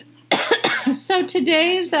So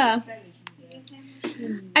today's, I've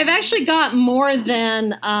actually got more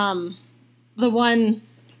than the one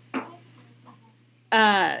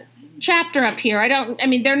chapter up here.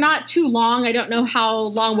 They're not too long. I don't know how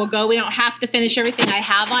long we'll go. We don't have to finish everything I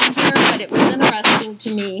have on here, but it was interesting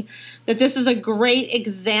to me that this is a great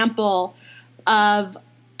example of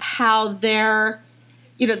how the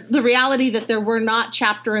reality that there were not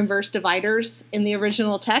chapter and verse dividers in the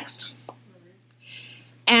original text.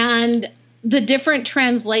 And the different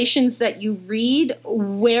translations that you read,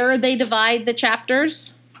 where they divide the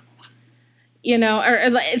chapters, or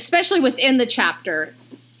especially within the chapter,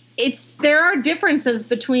 there are differences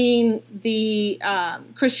between the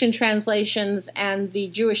Christian translations and the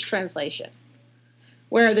Jewish translation,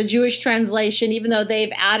 where the Jewish translation, even though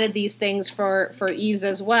they've added these things for ease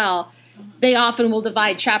as well, they often will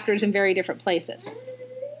divide chapters in very different places.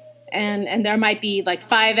 And there might be like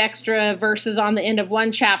 5 extra verses on the end of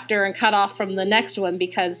one chapter and cut off from the next one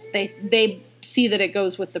because they see that it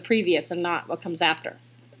goes with the previous and not what comes after.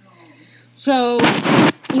 So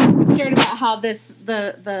we cared about how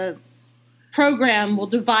the program will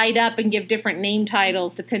divide up and give different name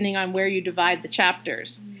titles depending on where you divide the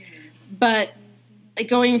chapters. But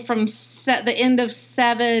going from the end of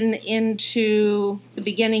 7 into the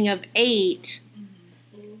beginning of 8,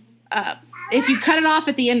 if you cut it off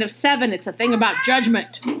at the end of 7, it's a thing about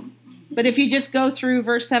judgment. But if you just go through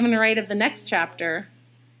verse 7 or 8 of the next chapter,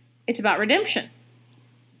 it's about redemption.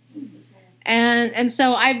 And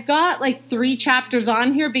so I've got like 3 chapters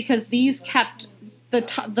on here because these kept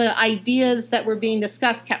the ideas that were being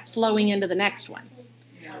discussed kept flowing into the next one.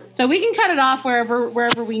 So we can cut it off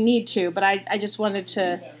wherever we need to, but I just wanted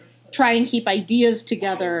to try and keep ideas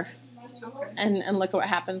together and look at what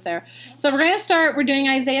happens there. So we're going to start, we're doing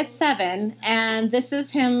Isaiah 7, and this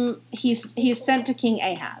is him, he's sent to King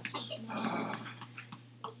Ahaz.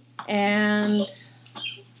 And, is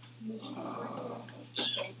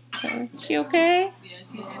she okay?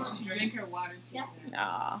 Yeah, she drank her water too.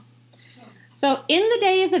 Aww. So in the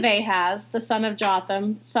days of Ahaz, the son of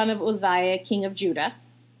Jotham, son of Uzziah, king of Judah,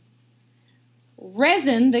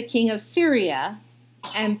 Rezin, the king of Syria,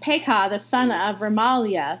 and Pekah, the son of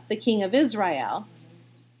Remaliah, the king of Israel,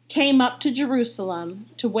 came up to Jerusalem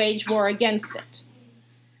to wage war against it.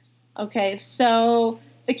 Okay, so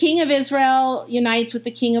the king of Israel unites with the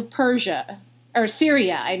king of Syria,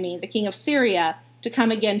 the king of Syria, to come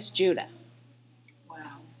against Judah. Wow.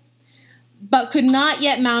 But could not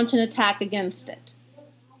yet mount an attack against it.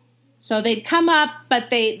 So they'd come up, but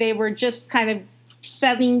they were just kind of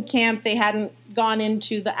setting camp. They hadn't gone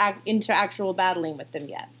into actual battling with them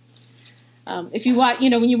yet. If you watch,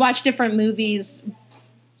 when you watch different movies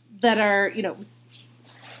that are,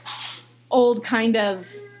 old kind of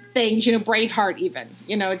things, Braveheart even,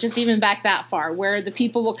 just even back that far, where the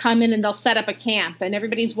people will come in and they'll set up a camp and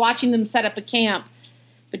everybody's watching them set up a camp.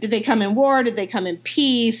 But did they come in war? Did they come in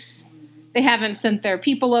peace? They haven't sent their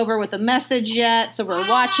people over with a message yet, so we're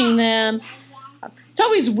watching them. It's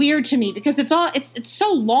always weird to me because it's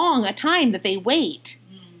so long a time that they wait,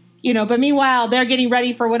 but meanwhile they're getting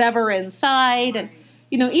ready for whatever inside. And,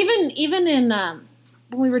 even in, when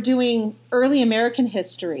we were doing early American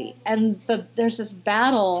history and there's this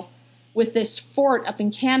battle with this fort up in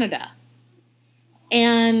Canada,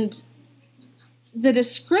 and the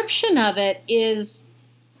description of it is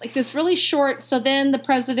like this really short. So then the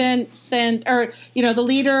president the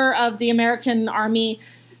leader of the American army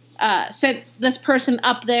sent this person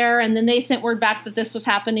up there, and then they sent word back that this was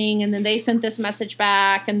happening, and then they sent this message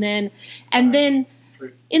back, and then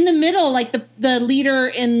in the middle, like the leader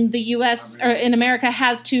in the U.S. or in America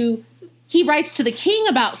he writes to the king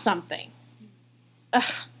about something.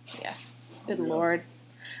 Ugh, yes, good Lord.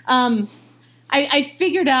 I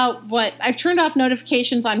figured out I've turned off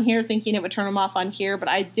notifications on here thinking it would turn them off on here, but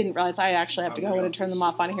I didn't realize I actually have to go in and turn them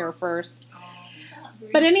off on here first.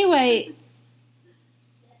 But anyway,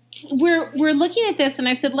 we're looking at this, and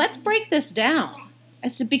I said, let's break this down. I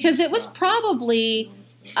said, because it was probably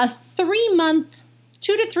a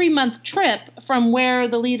 2 to 3 month trip from where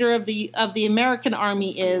the leader of the American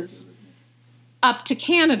army is up to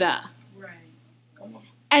Canada. Right.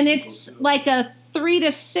 And it's like a 3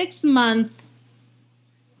 to 6 month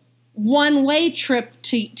one-way trip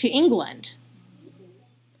to England.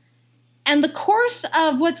 And the course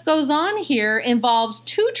of what goes on here involves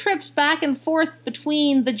 2 trips back and forth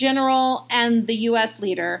between the general and the U.S.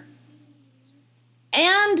 leader,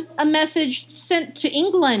 and a message sent to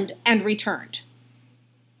England and returned.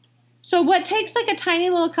 So what takes like a tiny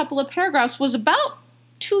little couple of paragraphs was about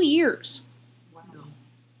 2 years. Wow.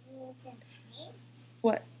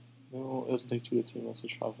 What? No, it was like 2 to 3 months to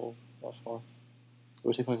travel that far. It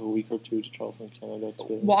would take like a week or two to travel from Canada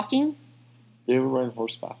to... Walking? They were riding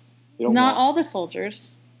horseback. They don't Not walk. all the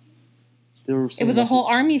soldiers. They were It was a whole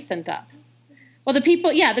army sent up. Well, the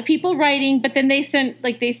people writing, but then they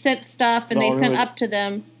sent stuff and they sent up to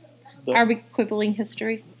them. Are we quibbling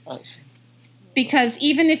history? Because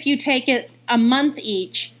even if you take it a month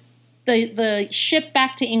each, the ship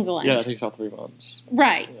back to England. Yeah, it takes about 3 months.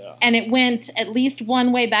 Right. Yeah. And it went at least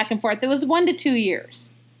one way back and forth. It was 1 to 2 years,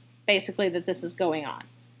 basically, that this is going on.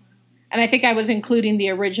 And I think I was including the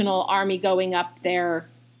original army going up there,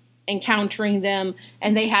 encountering them,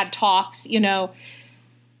 and they had talks, you know.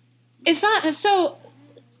 It's not so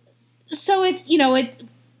it's, you know,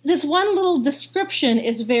 this one little description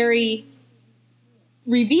is very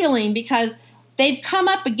revealing because they've come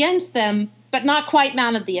up against them but not quite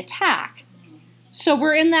mounted the attack. So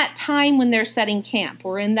we're in that time when they're setting camp.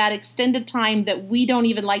 We're in that extended time that we don't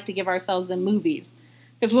even like to give ourselves in movies,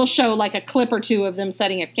 because we'll show like a clip or two of them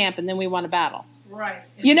setting up camp and then we want to battle. Right.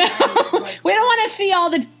 You know, we don't want to see all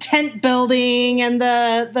the tent building and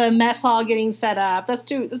the mess hall getting set up. That's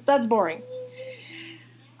boring.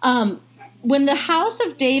 When the house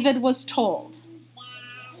of David was told,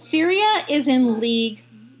 Syria is in league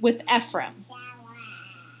with Ephraim.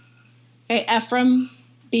 Okay, Ephraim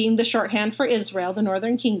being the shorthand for Israel, the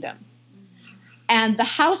northern kingdom, and the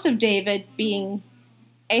house of David being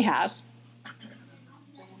Ahaz.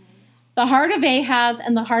 The heart of Ahaz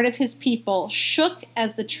and the heart of his people shook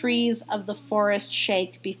as the trees of the forest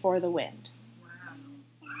shake before the wind.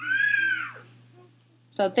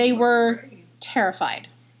 So they were terrified.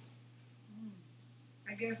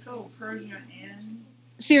 I guess so. Persia and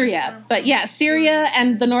Syria. But yeah, Syria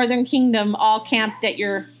and the northern kingdom all camped at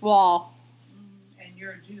your wall. And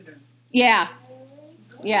you're Judah. Yeah.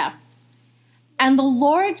 Yeah. And the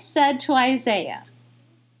Lord said to Isaiah,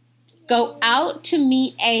 "Go out to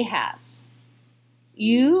meet Ahaz,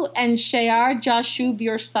 you and Shear-Jashub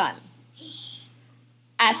your son."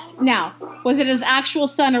 Now, was it his actual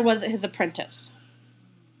son or was it his apprentice?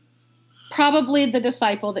 Probably the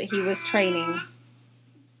disciple that he was training.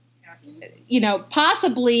 You know,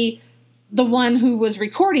 possibly the one who was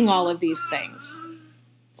recording all of these things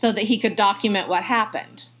so that he could document what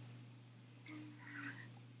happened.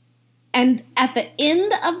 And at the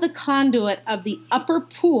end of the conduit of the upper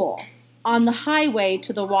pool on the highway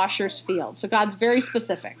to the washer's field. So God's very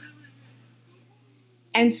specific.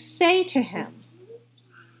 And say to him,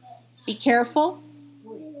 be careful,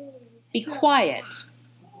 be quiet,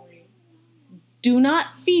 do not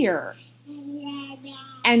fear,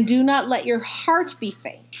 and do not let your heart be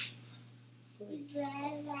faint.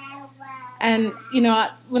 And, you know,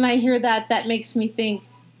 when I hear that, that makes me think,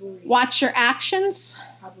 watch your actions,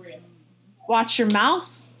 watch your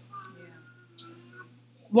mouth,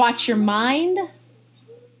 watch your mind,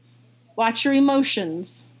 watch your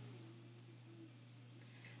emotions.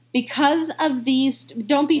 Because of these,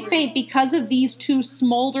 don't be faint, because of these two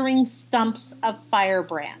smoldering stumps of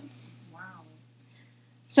firebrands.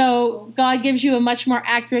 So God gives you a much more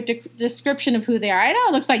accurate description of who they are. I know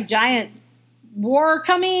it looks like giant war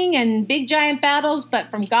coming and big giant battles, but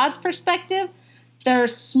from God's perspective, they're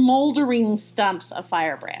smoldering stumps of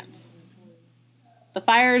firebrands. The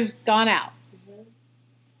fire's gone out.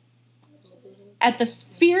 At the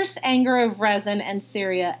fierce anger of Rezin and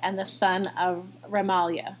Syria and the son of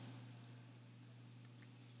Remaliah.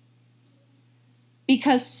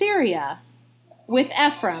 Because Syria, with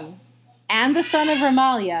Ephraim, and the son of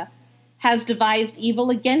Remaliah, has devised evil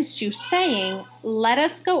against you, saying, let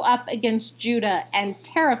us go up against Judah and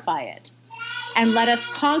terrify it, and let us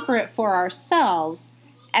conquer it for ourselves,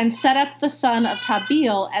 and set up the son of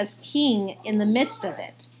Tabeel as king in the midst of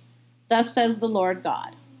it. Thus says the Lord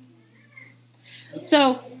God.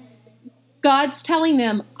 So God's telling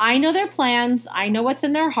them, I know their plans, I know what's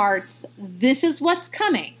in their hearts, this is what's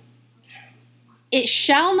coming. It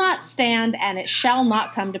shall not stand, and it shall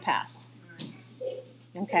not come to pass.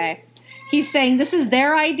 Okay. He's saying this is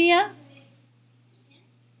their idea.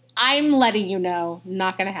 I'm letting you know,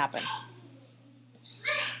 not going to happen.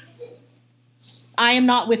 I am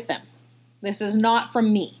not with them. This is not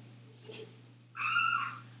from me.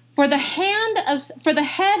 For the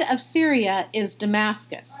head of Syria is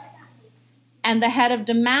Damascus, and the head of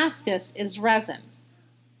Damascus is Rezin.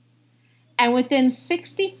 And within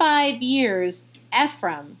 65 years,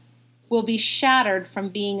 Ephraim will be shattered from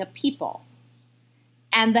being a people.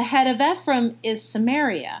 And the head of Ephraim is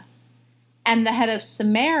Samaria, and the head of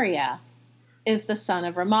Samaria is the son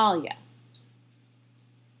of Remaliah.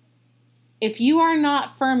 If you are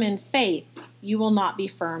not firm in faith, you will not be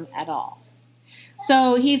firm at all.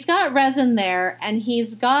 So he's got Rezin there, and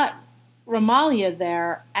he's got Remaliah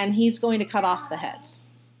there, and he's going to cut off the heads.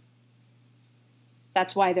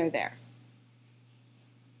 That's why they're there.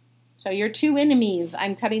 So your two enemies,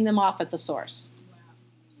 I'm cutting them off at the source.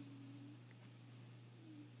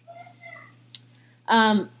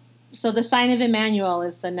 So the sign of Emmanuel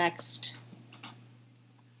is the next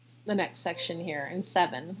section here in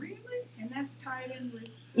 7. Really? And that's tied in with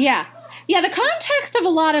Yeah. Yeah, the context of a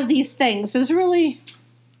lot of these things is really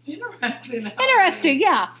interesting.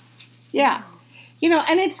 Yeah. Yeah. You know,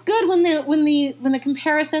 and it's good when the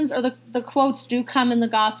comparisons or the quotes do come in the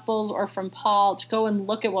Gospels or from Paul to go and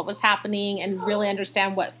look at what was happening and really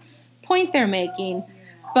understand what point they're making.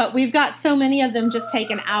 But we've got so many of them just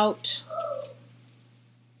taken out.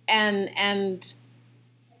 And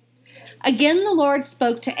again, the Lord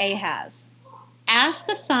spoke to Ahaz. Ask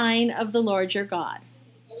a sign of the Lord your God.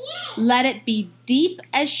 Let it be deep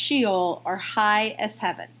as Sheol or high as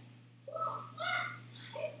heaven.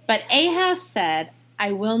 But Ahaz said,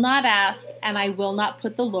 I will not ask, and I will not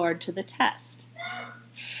put the Lord to the test.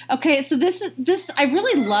 Okay, so this I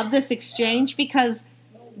really love this exchange because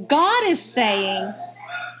God is saying,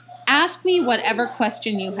 ask me whatever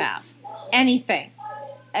question you have. Anything.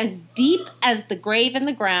 As deep as the grave in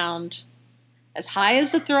the ground, as high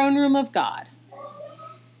as the throne room of God.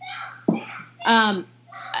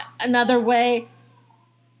 Another way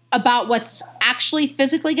about what's actually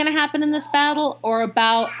physically going to happen in this battle or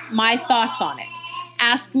about my thoughts on it.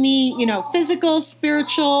 Ask me, physical,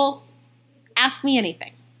 spiritual, ask me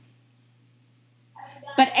anything.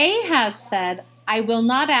 But Ahaz said, I will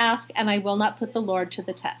not ask and I will not put the Lord to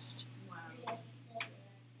the test.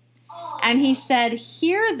 And he said,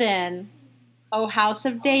 hear then, O house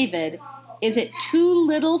of David, is it too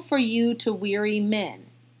little for you to weary men,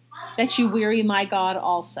 that you weary my God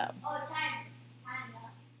also?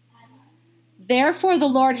 Therefore the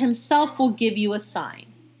Lord himself will give you a sign.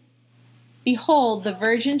 Behold, the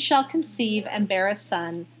virgin shall conceive and bear a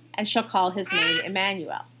son, and shall call his name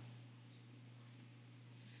Emmanuel.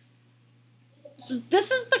 So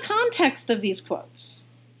this is the context of these quotes.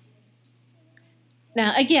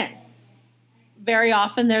 Now, again, very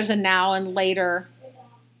often there's a now and later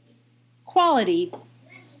quality,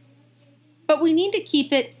 but we need to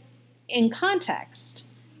keep it in context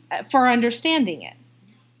for understanding it.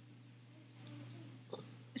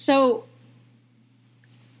 So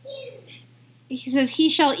he says, he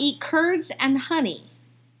shall eat curds and honey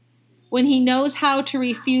when he knows how to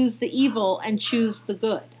refuse the evil and choose the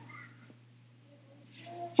good.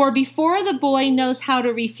 For before the boy knows how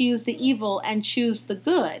to refuse the evil and choose the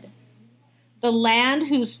good, the land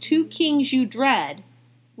whose two kings you dread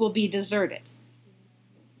will be deserted.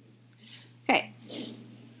 Okay.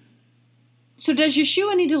 So does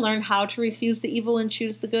Yeshua need to learn how to refuse the evil and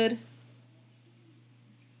choose the good?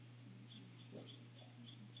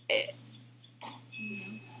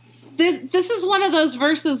 This is one of those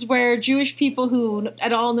verses where Jewish people who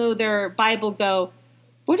at all know their Bible go,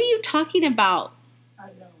 what are you talking about?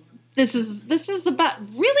 This is about,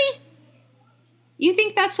 really? You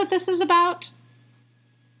think that's what this is about?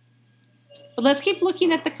 But let's keep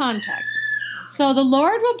looking at the context. So the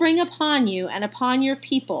Lord will bring upon you and upon your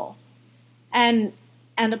people and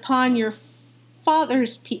upon your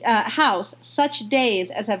father's house such days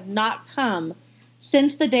as have not come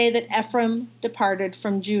since the day that Ephraim departed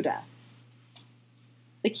from Judah,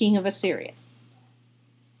 the king of Assyria.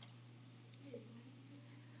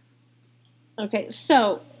 Okay,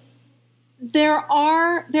 so there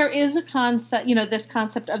is a concept, this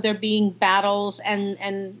concept of there being battles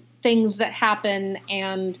and things that happen,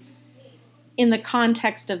 and in the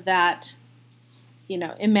context of that,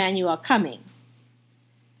 Emmanuel coming.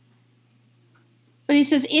 But he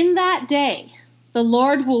says, in that day, the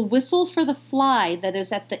Lord will whistle for the fly that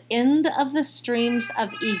is at the end of the streams of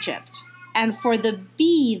Egypt, and for the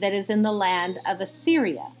bee that is in the land of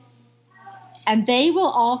Assyria. And they will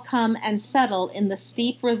all come and settle in the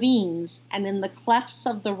steep ravines and in the clefts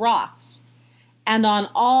of the rocks, and on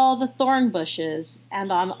all the thorn bushes,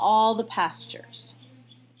 and on all the pastures.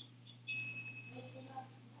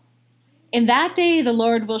 In that day the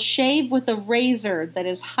Lord will shave with a razor that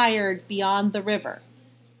is hired beyond the river,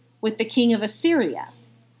 with the king of Assyria,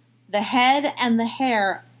 the head and the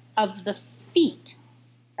hair of the feet,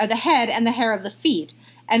 or the head and the hair of the feet,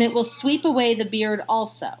 and it will sweep away the beard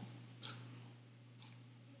also.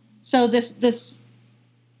 So this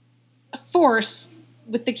force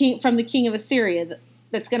with the king from the king of Assyria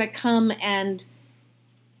that's going to come and,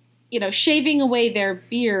 shaving away their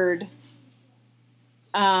beard,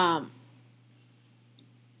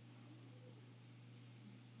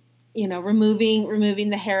 removing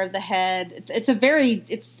the hair of the head.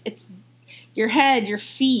 It's your head, your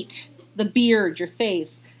feet, the beard, your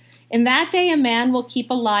face. In that day a man will keep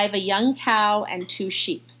alive a young cow and 2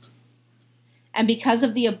 sheep. And because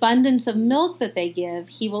of the abundance of milk that they give,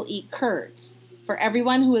 he will eat curds. For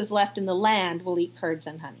everyone who is left in the land will eat curds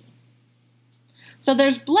and honey. So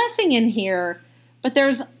there's blessing in here, but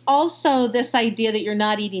there's also this idea that you're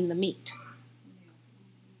not eating the meat.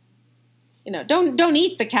 Don't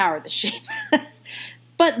eat the cow or the sheep.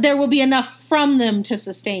 But there will be enough from them to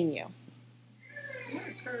sustain you. What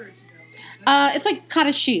are curds, though? It's like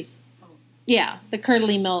cottage cheese. Oh. Yeah, the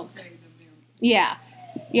curdly milk. Save them there. Yeah.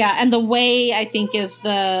 Yeah, and the whey, I think, is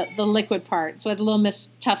the liquid part. So Little Miss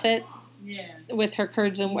Tuffet Yeah. with her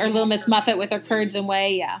curds and or Little Miss Muffet with her curds and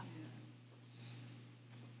whey, yeah.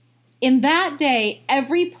 In that day,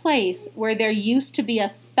 every place where there used to be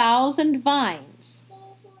 1,000 vines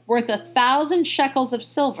worth 1,000 shekels of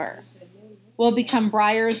silver will become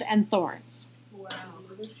briars and thorns. Wow.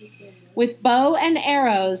 With bow and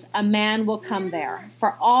arrows, a man will come there,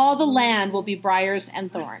 for all the land will be briars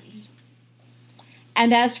and thorns.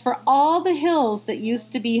 And as for all the hills that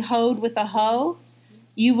used to be hoed with a hoe,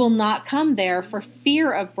 you will not come there for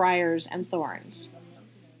fear of briars and thorns.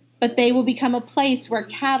 But they will become a place where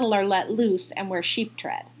cattle are let loose and where sheep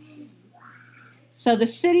tread. So the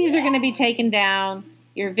cities are going to be taken down,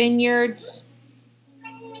 your vineyards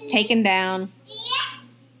taken down.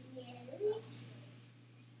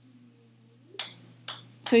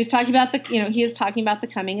 So he's talking about he is talking about the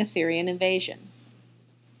coming Assyrian invasion.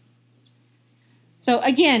 So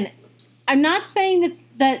again, I'm not saying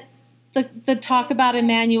that the talk about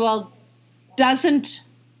Emmanuel doesn't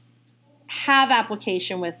have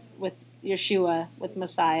application with Yeshua, with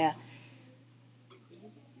Messiah.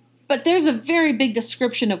 But there's a very big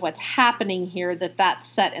description of what's happening here that's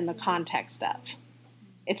set in the context of.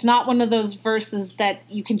 It's not one of those verses that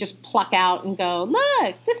you can just pluck out and go,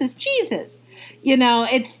 look, this is Jesus.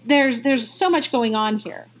 There's so much going on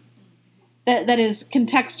here that is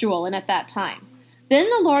contextual and at that time. Then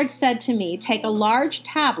the Lord said to me, take a large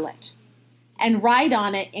tablet and write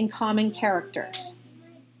on it in common characters,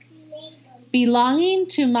 belonging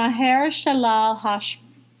to Maher Shalal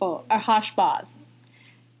Hashbaz.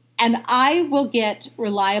 And I will get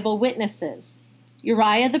reliable witnesses,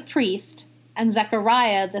 Uriah the priest and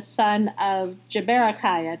Zechariah the son of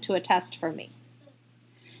Jeberechiah to attest for me.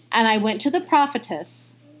 And I went to the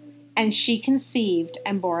prophetess, and she conceived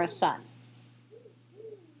and bore a son.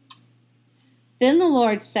 Then the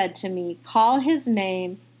Lord said to me, call his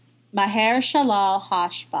name Maher Shalal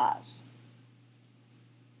Hashbaz.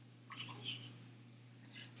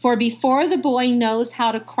 For before the boy knows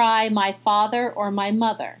how to cry, my father or my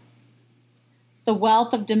mother, the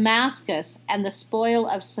wealth of Damascus and the spoil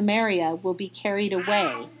of Samaria will be carried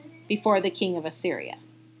away before the king of Assyria.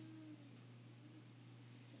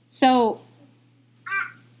 So,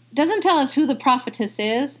 it doesn't tell us who the prophetess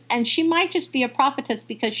is, and she might just be a prophetess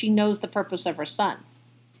because she knows the purpose of her son.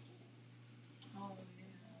 Oh,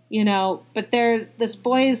 yeah. But this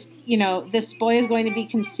boy is going to be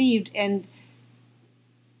conceived, and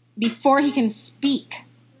before he can speak,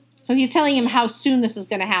 so he's telling him how soon this is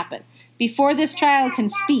going to happen. Before this child can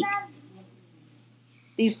speak,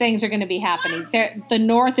 these things are going to be happening. The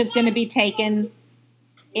north is going to be taken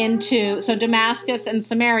into, so Damascus and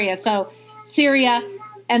Samaria, so Syria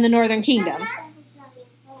and the northern kingdom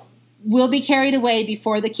will be carried away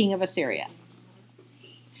before the king of Assyria.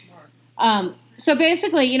 So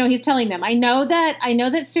basically, he's telling them, I know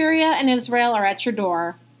that Syria and Israel are at your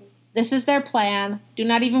door. This is their plan. Do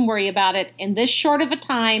not even worry about it. In this short of a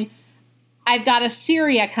time, I've got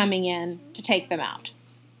Assyria coming in to take them out.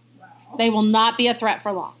 They will not be a threat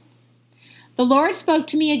for long. The Lord spoke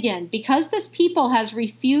to me again, because this people has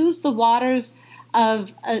refused the waters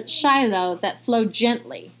of Shiloh that flow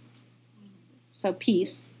gently, so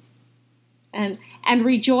peace, and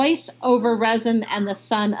rejoice over Rezin and the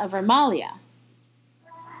son of Remaliah.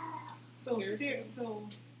 So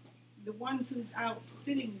the ones who's out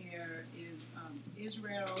sitting there is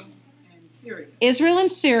Israel and Syria. Israel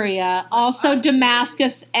and Syria, also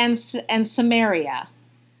Damascus and Samaria.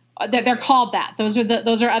 They're called that. Those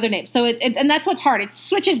are other names. So and that's what's hard. It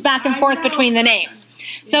switches back and forth between the names.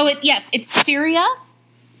 So it's Syria,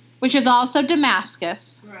 which is also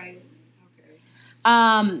Damascus. Right.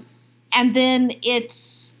 Okay. And then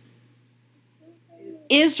it's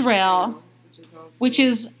Israel, which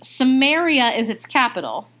is Samaria is its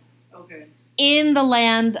capital. Okay. In the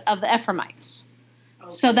land of the Ephraimites.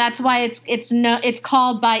 Okay. So that's why it's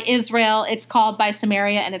called by Israel, it's called by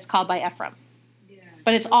Samaria, and it's called by Ephraim.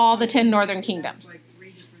 But it's all the 10 northern kingdoms. That's like 3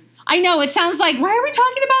 different. I know, it sounds like, why are we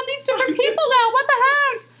talking about these different people now? What the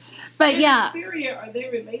heck? But yeah, Syria, are they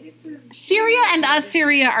related to Syria and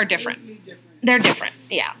Assyria are different. Completely different. They're different,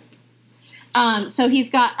 yeah. So he's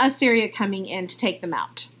got Assyria coming in to take them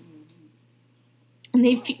out. And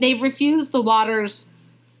they've refused the waters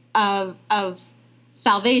of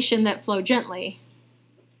salvation that flow gently,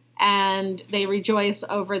 and they rejoice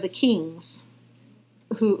over the kings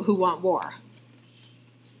who want war.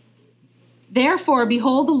 Therefore,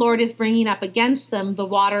 behold, the Lord is bringing up against them the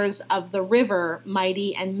waters of the river,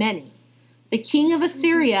 mighty and many, the king of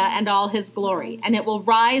Assyria and all his glory, and it will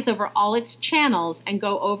rise over all its channels and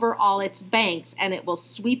go over all its banks, and it will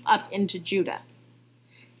sweep up into Judah.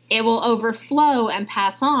 It will overflow and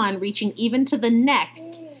pass on, reaching even to the neck,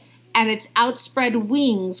 and its outspread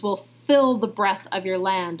wings will fill the breadth of your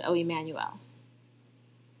land, O Emmanuel.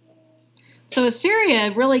 So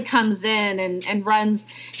Assyria really comes in and runs,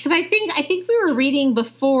 because I think we were reading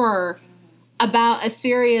before about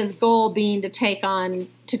Assyria's goal being to take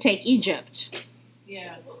Egypt.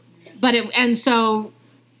 Yeah. And so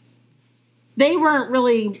they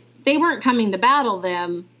weren't coming to battle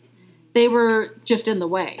them. They were just in the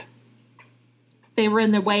way. They were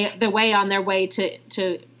in the way on their way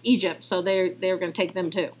to Egypt, so they were going to take them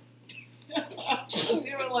too.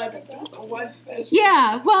 They were like one special.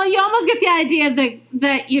 Yeah, well, you almost get the idea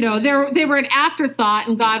that they were an afterthought,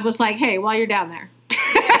 and God was like, "Hey, while you're down there,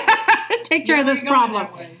 take care of this problem.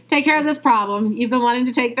 Take care of this problem. You've been wanting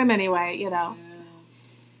to take them anyway,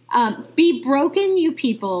 Be broken, you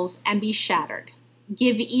peoples, and be shattered.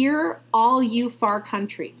 Give ear, all you far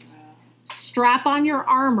countries. Strap on your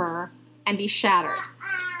armor and be shattered.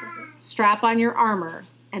 Strap on your armor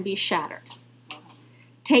and be shattered.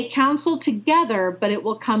 Take counsel together, but it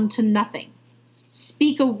will come to nothing.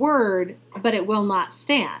 Speak a word, but it will not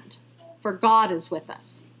stand, for God is with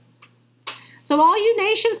us." So all you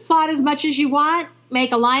nations, plot as much as you want,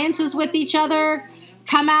 make alliances with each other,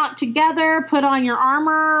 come out together, put on your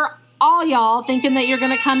armor, all y'all thinking that you're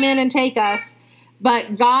going to come in and take us.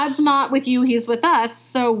 But God's not with you, he's with us,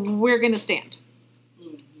 so we're going to stand.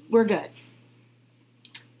 We're good.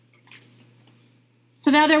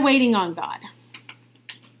 So now they're waiting on God.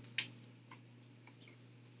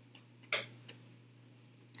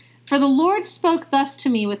 For the Lord spoke thus to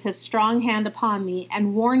me with his strong hand upon me,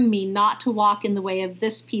 and warned me not to walk in the way of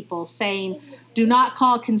this people, saying, "Do not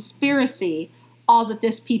call conspiracy all that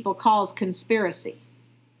this people calls conspiracy.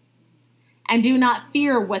 And do not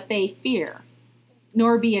fear what they fear,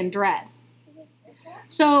 nor be in dread."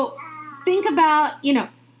 So think about,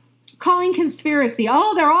 calling conspiracy.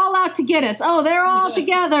 Oh, they're all out to get us. Oh, they're all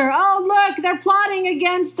together. Oh, look, they're plotting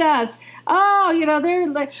against us. Oh, they're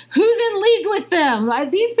like, who's in league with them?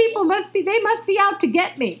 These people must be out to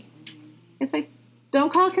get me. It's like,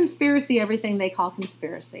 don't call conspiracy everything they call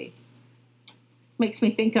conspiracy. Makes me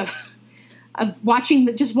think of watching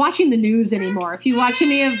the news anymore. If you watch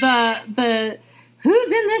any of the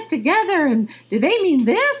who's in this together, and do they mean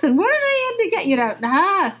this, and what are they in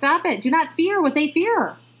together? Stop it. Do not fear what they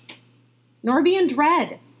fear, nor be in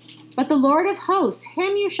dread. But the Lord of hosts,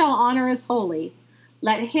 him you shall honor as holy.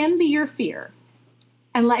 Let him be your fear,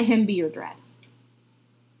 and let him be your dread.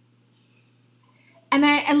 And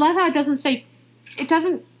I love how it's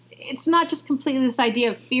not just completely this idea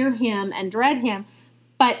of fear him and dread him,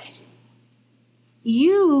 but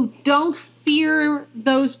you don't fear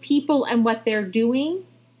those people and what they're doing.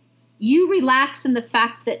 You relax in the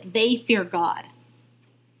fact that they fear God.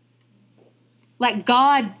 Let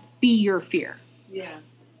God be your fear. Yeah.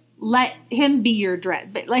 Let him be your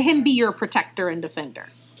dread, but let him be your protector and defender.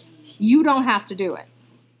 You don't have to do it.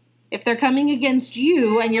 If they're coming against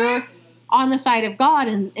you and you're on the side of God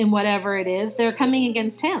in whatever it is, they're coming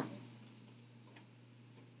against him.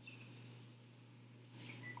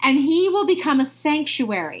 And he will become a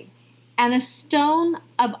sanctuary and a stone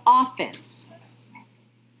of offense,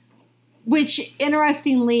 which,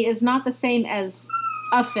 interestingly, is not the same as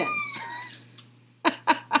offense.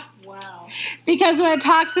 Wow. Because when it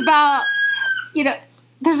talks about,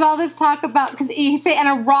 there's all this talk about, because he say, and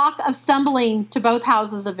a rock of stumbling to both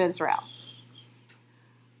houses of Israel.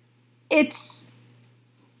 It's,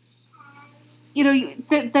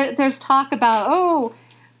 there's talk about,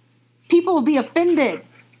 people will be offended.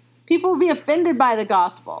 People will be offended by the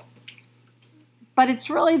gospel. But it's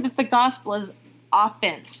really that the gospel is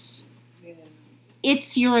offense. Yeah.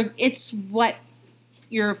 It's what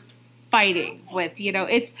you're fighting with,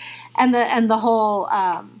 it's, and the whole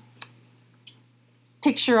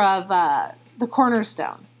picture of the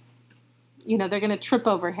cornerstone. They're going to trip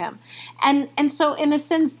over him. And so in a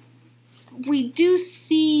sense, we do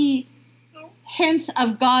see hints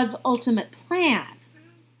of God's ultimate plan,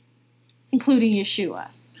 including Yeshua,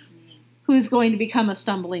 who is going to become a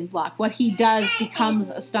stumbling block. What he does becomes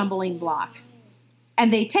a stumbling block.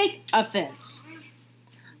 And they take offense.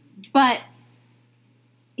 But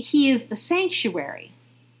he is the sanctuary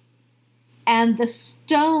and the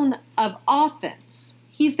stone of offense.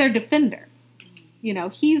 He's their defender. You know,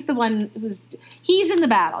 he's the one he's in the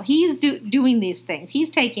battle. He's doing these things. He's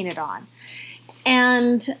taking it on.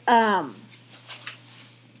 And a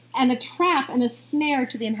trap and a snare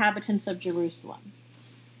to the inhabitants of Jerusalem.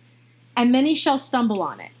 And many shall stumble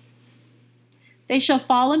on it. They shall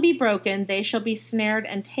fall and be broken. They shall be snared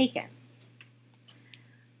and taken.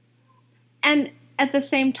 And at the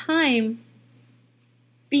same time,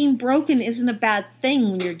 being broken isn't a bad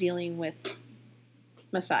thing when you're dealing with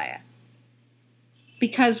Messiah.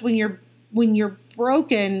 Because when you're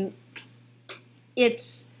broken,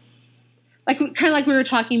 it's like kind of like we were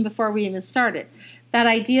talking before we even started. That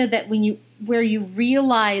idea that when you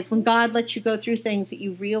realize, when God lets you go through things, that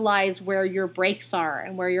you realize where your breaks are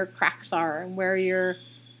and where your cracks are and where your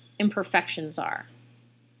imperfections are.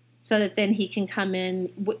 So that then he can come in,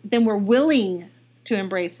 then we're willing to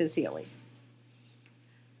embrace his healing.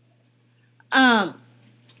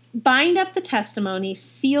 Bind up the testimony,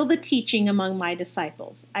 seal the teaching among my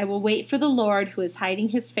disciples. I will wait for the Lord who is hiding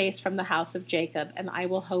his face from the house of Jacob, and I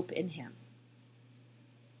will hope in him.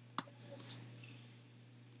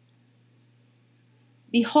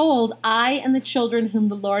 Behold, I and the children whom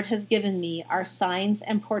the Lord has given me are signs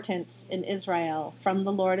and portents in Israel from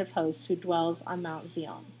the Lord of hosts who dwells on Mount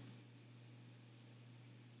Zion.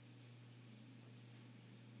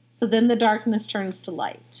 So then the darkness turns to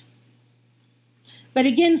light. But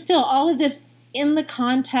again, still, all of this in the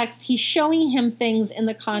context, he's showing him things in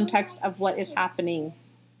the context of what is happening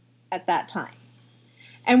at that time.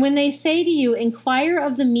 And when they say to you, inquire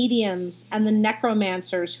of the mediums and the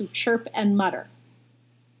necromancers who chirp and mutter,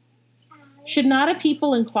 should not a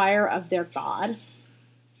people inquire of their God?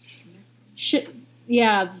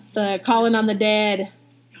 The calling on the dead.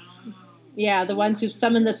 Yeah, the ones who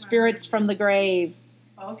summon the spirits from the grave.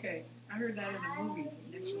 Okay, I heard that in the movie.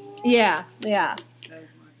 Yeah.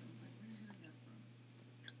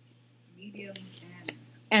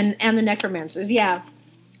 And the necromancers, yeah.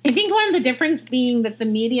 I think one of the difference being that the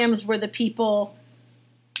mediums were the people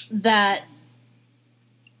that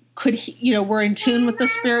could, were in tune with the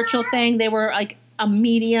spiritual thing. They were like a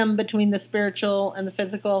medium between the spiritual and the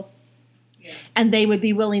physical. Yeah. And they would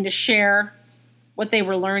be willing to share what they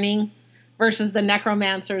were learning versus the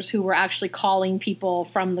necromancers who were actually calling people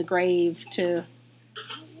from the grave to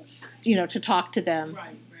talk to them.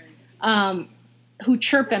 Right. Who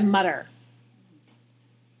chirp and mutter.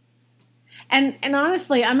 And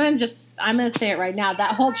honestly, I'm gonna say it right now.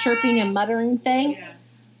 That whole chirping and muttering thing. Yeah.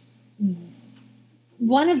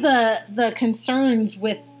 One of the concerns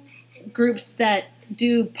with groups that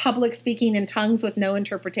do public speaking in tongues with no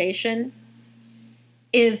interpretation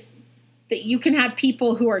is that you can have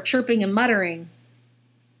people who are chirping and muttering,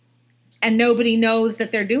 and nobody knows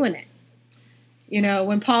that they're doing it.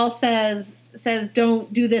 When Paul says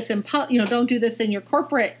don't do this don't do this in your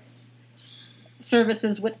corporate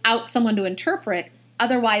services without someone to interpret.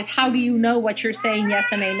 Otherwise, how do you know what you're saying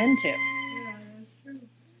yes and amen to? Yeah, that's true.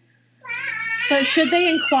 So should they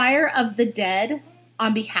inquire of the dead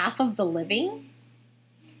on behalf of the living?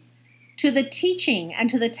 To the teaching and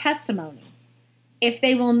to the testimony. If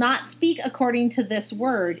they will not speak according to this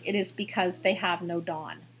word, it is because they have no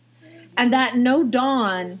dawn. And that no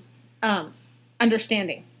dawn,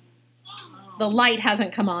 understanding. The light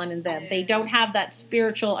hasn't come on in them. They don't have that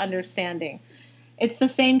spiritual understanding. It's the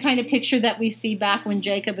same kind of picture that we see back when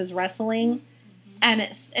Jacob is wrestling, and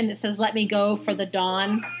it says, "Let me go, for the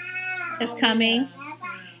dawn is coming."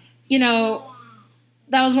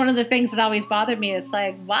 That was one of the things that always bothered me. It's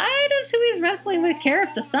like, why does who he's wrestling with care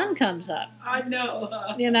if the sun comes up? I know.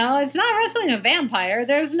 It's not wrestling a vampire.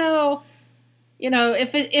 There's no,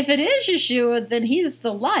 if it is Yeshua, then he's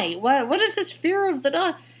the light. What is this fear of the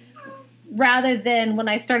dawn? Rather than when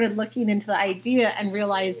I started looking into the idea and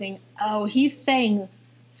realizing, oh, he's saying,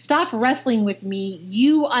 stop wrestling with me.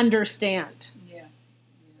 You understand. Yeah.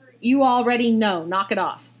 You already know. Knock it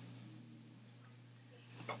off.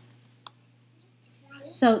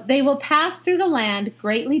 So they will pass through the land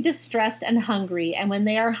greatly distressed and hungry, and when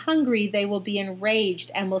they are hungry, they will be enraged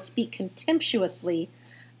and will speak contemptuously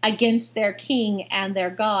against their king and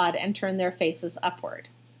their God and turn their faces upward.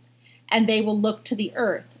 And they will look to the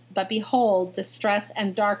earth. But behold, distress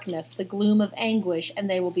and darkness, the gloom of anguish, and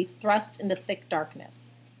they will be thrust into thick darkness.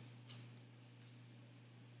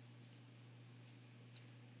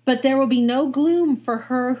 But there will be no gloom for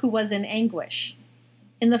her who was in anguish,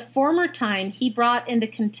 In the former time, he brought into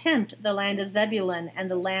contempt the land of Zebulun and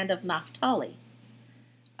the land of Naphtali,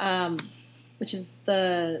 which is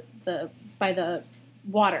the by the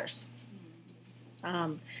waters.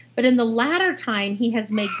 But in the latter time, he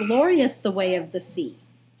has made glorious the way of the sea,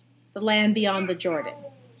 the land beyond the Jordan,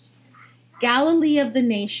 Galilee of the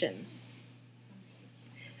nations.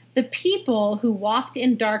 The people who walked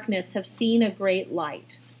in darkness have seen a great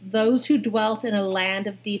light. Those who dwelt in a land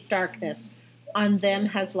of deep darkness, on them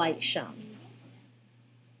has light shone.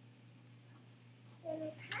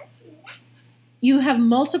 You have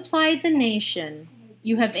multiplied the nation.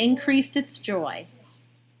 You have increased its joy.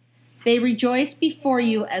 They rejoice before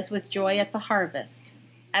you as with joy at the harvest,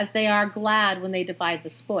 as they are glad when they divide the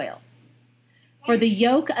spoil. For the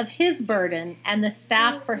yoke of his burden and the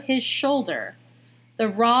staff for his shoulder, the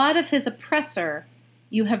rod of his oppressor,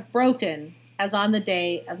 you have broken as on the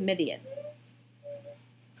day of Midian.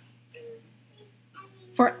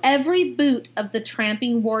 For every boot of the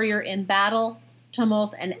tramping warrior in battle,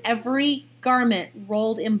 tumult, and every garment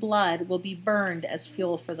rolled in blood will be burned as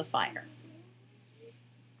fuel for the fire.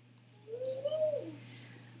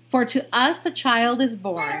 For to us a child is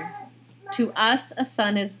born, to us a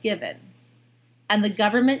son is given, and the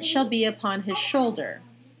government shall be upon his shoulder,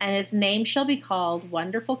 and his name shall be called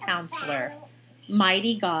Wonderful Counselor,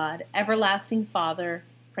 Mighty God, Everlasting Father,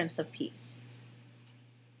 Prince of Peace.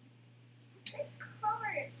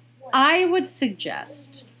 I would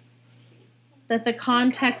suggest that the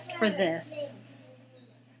context for this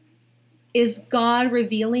is God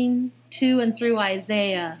revealing to and through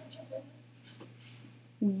Isaiah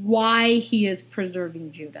why he is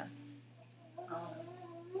preserving Judah.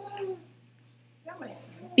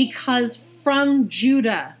 Because from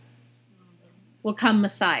Judah will come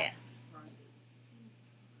Messiah.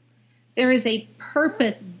 There is a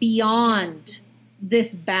purpose beyond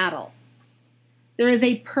this battle. There is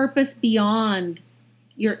a purpose beyond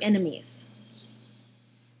your enemies.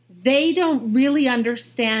 They don't really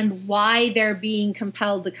understand why they're being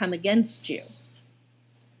compelled to come against you.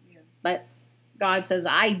 But God says,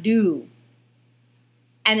 I do.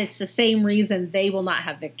 And it's the same reason they will not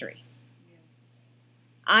have victory.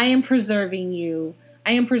 I am preserving you.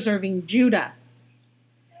 I am preserving Judah.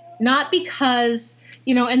 Not because,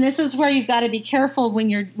 and this is where you've got to be careful when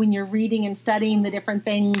you're reading and studying the different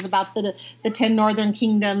things about the 10 northern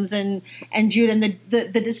kingdoms and Judah and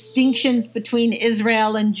the distinctions between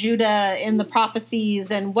Israel and Judah in the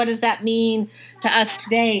prophecies and what does that mean to us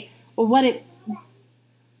today. Well,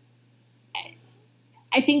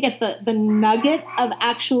 I think at the nugget of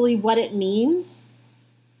actually what it means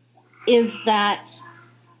is that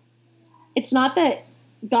it's not that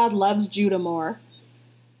God loves Judah more,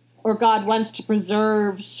 or God wants to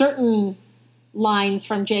preserve certain lines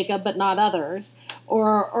from Jacob but not others,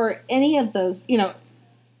 or any of those,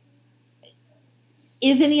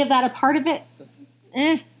 is any of that a part of it?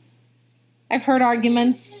 I've heard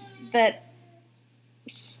arguments that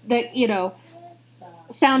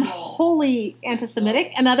sound wholly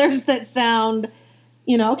anti-Semitic, and others that sound,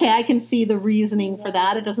 okay, I can see the reasoning for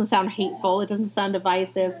that. It doesn't sound hateful. It doesn't sound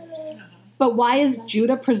divisive. But why is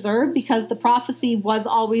Judah preserved? Because the prophecy was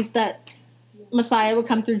always that Messiah would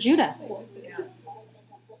come through Judah.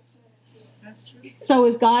 That's true. So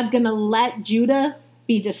is God going to let Judah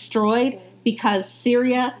be destroyed because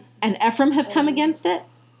Syria and Ephraim have come against it?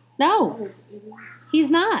 No, he's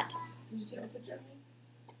not.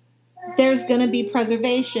 There's going to be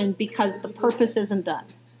preservation because the purpose isn't done.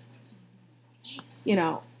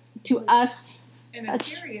 To us... And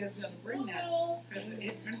Assyria is going to bring that.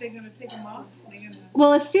 Aren't they going to take them off?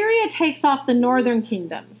 Well, Assyria takes off the northern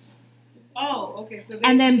kingdoms. Oh, okay. So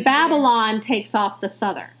and then Babylon takes off the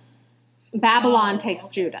southern. Babylon takes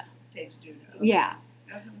Judah. Takes Judah. Okay. Yeah.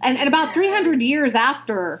 And about 300 years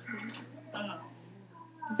after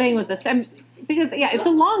thing with this. Because, it's a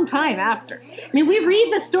long time after. I mean, we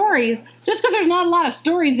read the stories, just because there's not a lot of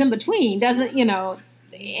stories in between doesn't,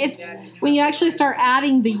 it's when you actually start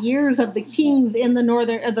adding the years of the kings in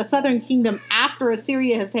the southern kingdom after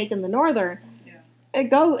Assyria has taken the northern,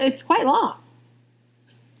 it's quite long.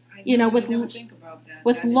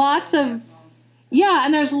 With lots of,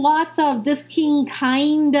 and there's lots of this king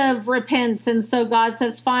kind of repents, and so God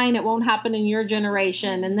says, fine, it won't happen in your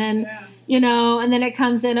generation, and then, and then it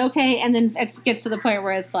comes in, okay, and then it gets to the point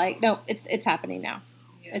where it's like, no, it's happening now.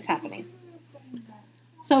 It's happening.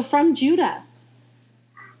 So from Judah,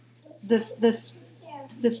 this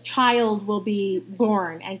child will be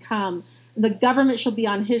born and come. The government shall be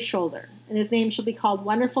on his shoulder, and his name shall be called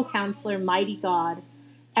Wonderful Counselor, Mighty God,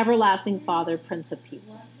 Everlasting Father, Prince of Peace.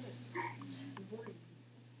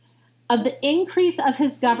 Of the increase of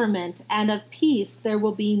his government and of peace there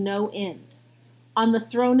will be no end. On the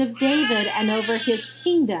throne of David and over his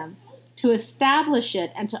kingdom, to establish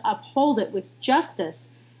it and to uphold it with justice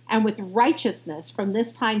and with righteousness from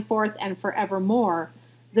this time forth and forevermore.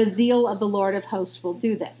 The zeal of the Lord of hosts will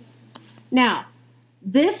do this. Now,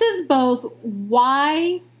 this is both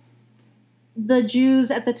why the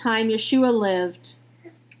Jews at the time Yeshua lived,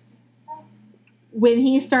 when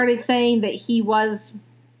he started saying that he was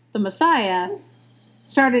the Messiah,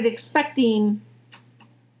 started expecting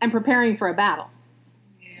and preparing for a battle.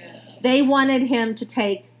 Yeah. They wanted him to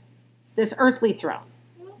take this earthly throne.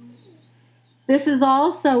 This is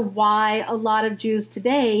also why a lot of Jews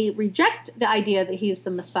today reject the idea that he's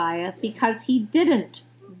the Messiah, because he didn't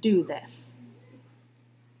do this.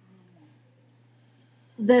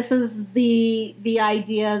 This is the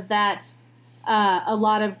idea that a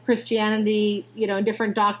lot of Christianity, and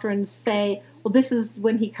different doctrines say, well, this is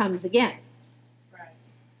when he comes again. Right.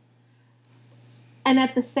 And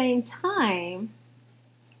at the same time,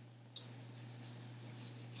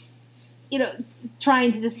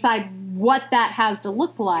 trying to decide what that has to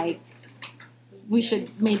look like, we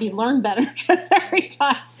should maybe learn better, because every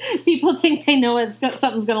time people think they know what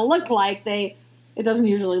something's going to look like, it doesn't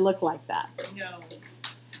usually look like that. No.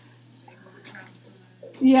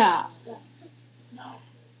 Yeah.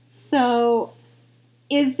 So,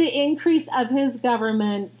 is the increase of his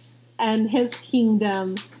government and his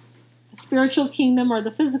kingdom a spiritual kingdom or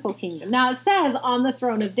the physical kingdom? Now, it says on the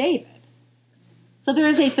throne of David. So there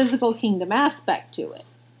is a physical kingdom aspect to it.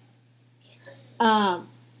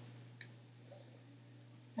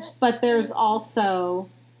 But there's also,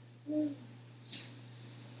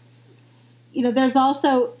 is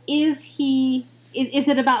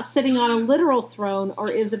it about sitting on a literal throne,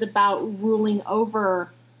 or is it about ruling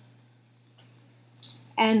over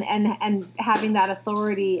and having that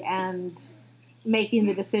authority and making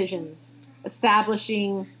the decisions,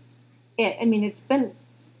 establishing it? I mean, it's been,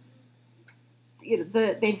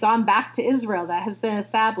 they've gone back to Israel. That has been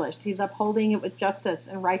established. He's upholding it with justice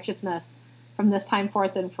and righteousness from this time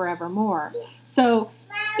forth and forevermore. So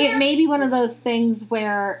it may be one of those things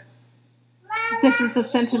where this is a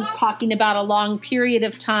sentence talking about a long period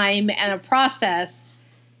of time and a process,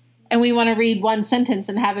 and we want to read one sentence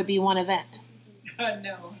and have it be one event.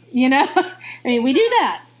 No. I mean, we do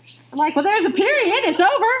that. I'm like, well, there's a period. It's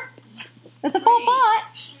over. It's a full thought.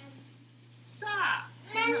 Stop.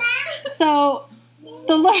 So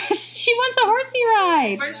the Lord, she wants a horsey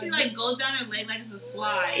ride. First, she goes down her leg like it's a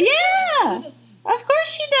slide. Yeah, of course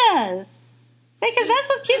she does, because that's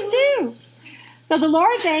what kids do. So the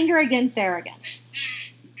Lord's anger against arrogance.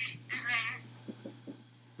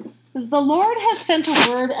 Says, the Lord has sent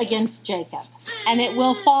a word against Jacob, and it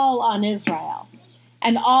will fall on Israel,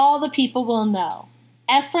 and all the people will know.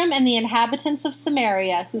 Ephraim and the inhabitants of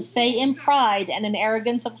Samaria, who say in pride and in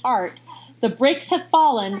arrogance of heart, the bricks have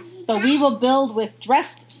fallen, but we will build with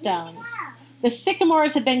dressed stones. The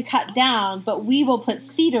sycamores have been cut down, but we will put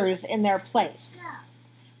cedars in their place.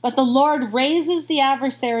 But the Lord raises the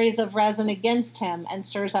adversaries of Rezin against him and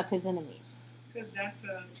stirs up his enemies. Because that's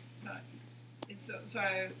a sign. So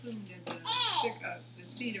I assume that the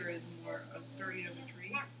cedar is more a sturdy of a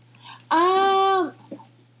tree.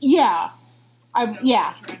 Yeah.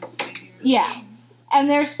 Yeah. Yeah. And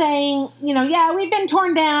they're saying, we've been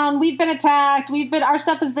torn down, we've been attacked, our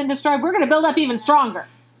stuff has been destroyed. We're going to build up even stronger.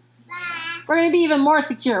 We're going to be even more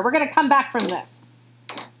secure. We're going to come back from this.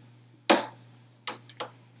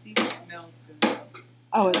 Cedar smells good.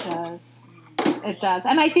 Oh, it does. It does.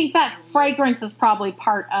 And I think that fragrance is probably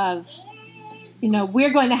part of,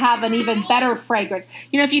 we're going to have an even better fragrance.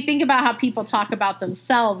 If you think about how people talk about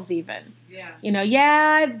themselves even. Yeah.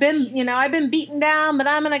 I've been beaten down, but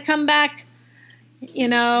I'm going to come back,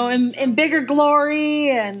 in bigger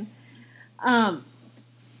glory. And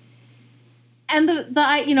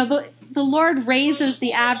the Lord raises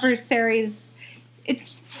the adversaries.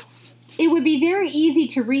 It would be very easy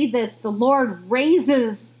to read this. The Lord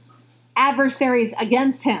raises adversaries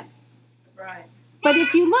against him. Right. But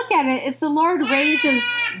if you look at it, it's the Lord raises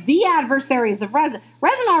the adversaries of Rezin.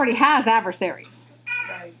 Rezin already has adversaries.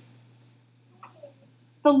 Right.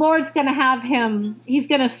 The Lord's going to have him, he's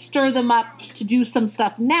going to stir them up to do some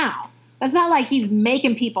stuff now. It's not like he's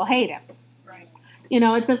making people hate him. Right.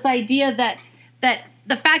 It's this idea that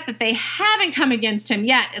the fact that they haven't come against him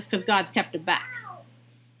yet is because God's kept him back.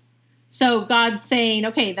 So God's saying,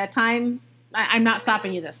 okay, that time, I'm not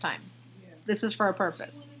stopping you this time. Yeah. This is for a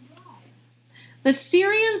purpose. The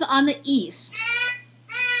Syrians on the east.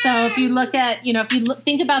 So if you look at,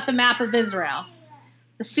 think about the map of Israel,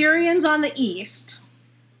 the Syrians on the east,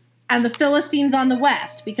 and the Philistines on the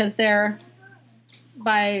west, because they're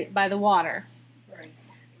by the water.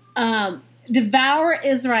 Right. Devour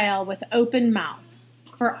Israel with open mouth.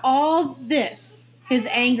 For all this, his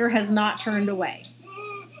anger has not turned away,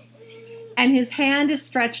 and his hand is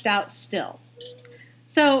stretched out still.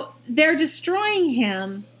 So they're destroying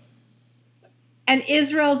him, and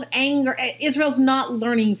Israel's not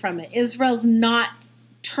learning from it. Israel's not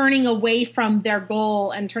turning away from their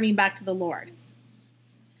goal and turning back to the Lord.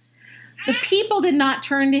 The people did not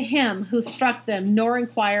turn to him who struck them, nor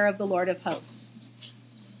inquire of the Lord of hosts.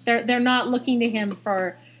 They're not looking to him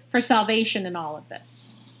for salvation in all of this.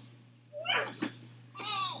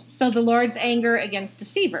 So the Lord's anger against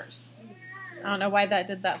deceivers. I don't know why that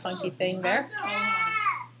did that funky thing there.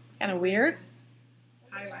 Kind of weird.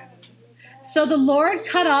 So the Lord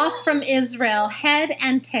cut off from Israel head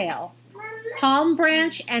and tail, palm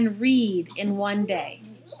branch and reed in one day.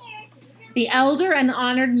 The elder and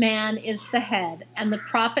honored man is the head, and the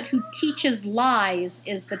prophet who teaches lies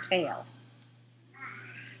is the tail.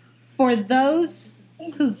 For those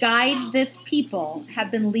who guide this people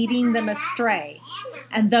have been leading them astray,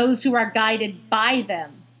 and those who are guided by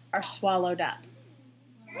them are swallowed up.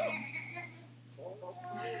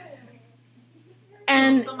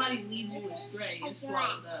 And if somebody leads you astray, you're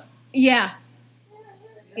swallowed up. Yeah.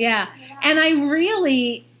 And I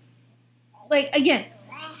really, again,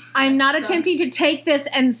 I'm not attempting to take this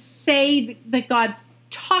and say that God's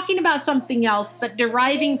talking about something else, but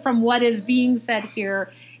deriving from what is being said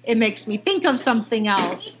here, it makes me think of something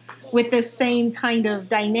else with this same kind of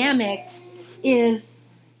dynamic is,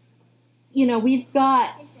 we've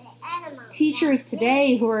got teachers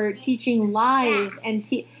today who are teaching lies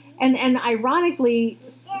and ironically,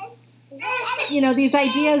 these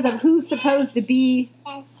ideas of who's supposed to be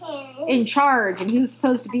in charge and who's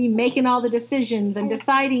supposed to be making all the decisions and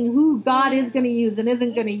deciding who God is going to use and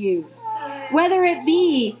isn't going to use. Whether it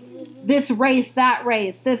be this race, that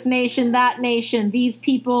race, this nation, that nation, these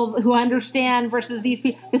people who understand versus these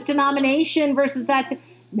people, this denomination versus that,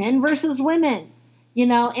 men versus women.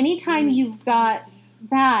 Anytime you've got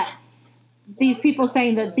that, these people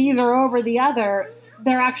saying that these are over the other,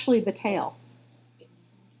 they're actually the tail.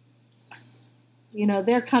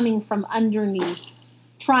 They're coming from underneath,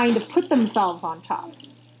 trying to put themselves on top.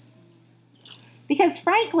 Because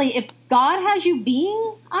frankly, if God has you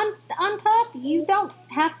being on top, you don't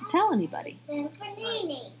have to tell anybody.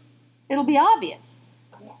 It'll be obvious.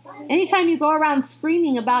 Anytime you go around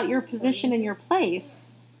screaming about your position and your place,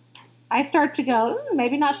 I start to go,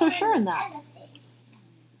 maybe not so sure in that.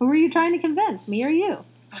 Who are you trying to convince, me or you?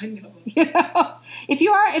 I know.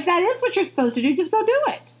 If that is what you're supposed to do, just go do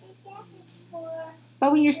it.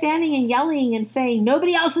 But when you're standing and yelling and saying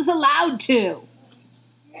nobody else is allowed to,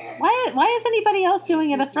 why is anybody else doing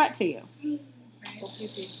it a threat to you?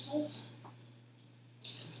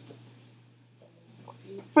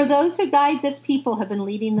 For those who guide this people have been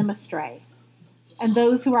leading them astray, and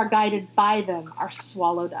those who are guided by them are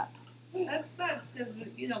swallowed up. That sucks because,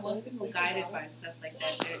 when people guided by stuff like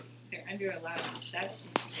that, they're under a lot of deception.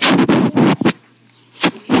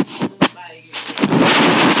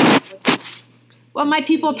 Well, my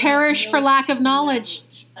people perish for lack of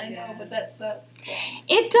knowledge. I know, but that sucks.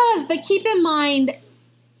 It does, but keep in mind,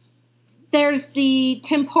 there's the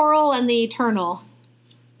temporal and the eternal.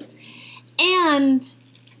 And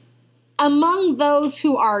among those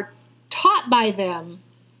who are taught by them,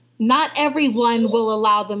 not everyone will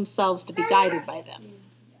allow themselves to be guided by them.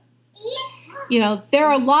 There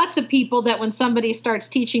are lots of people that when somebody starts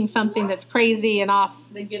teaching something that's crazy and off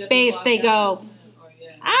base, they go,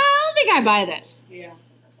 I don't think I buy this. Yeah.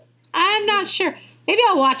 I'm not sure. Maybe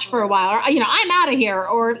I'll watch for a while. Or, I'm out of here.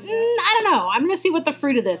 Or, I don't know. I'm going to see what the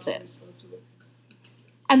fruit of this is.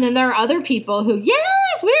 And then there are other people who,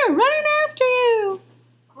 yes, we are running after you.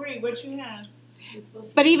 Corey, what you have?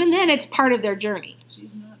 But even then, it's part of their journey.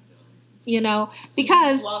 She's not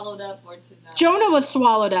because swallowed up or to not. Jonah was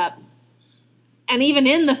swallowed up. And even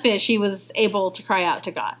in the fish, he was able to cry out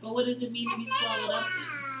to God. But what does it mean to be swallowed up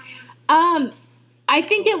then? I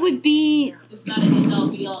think it would be... It's not an end-all,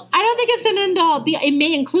 be-all. I don't think it's an end-all, be-all. It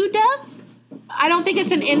may include death. I don't think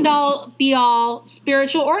it's an end-all, be-all,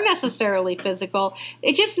 spiritual or necessarily physical.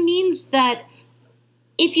 It just means that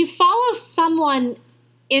if you follow someone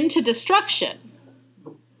into destruction,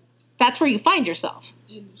 that's where you find yourself.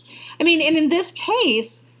 I mean, and in this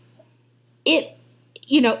case, it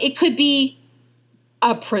could be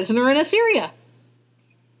a prisoner in Assyria.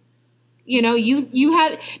 You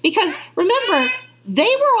have, because remember, they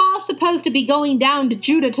were all supposed to be going down to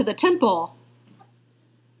Judah to the temple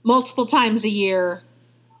multiple times a year.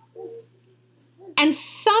 And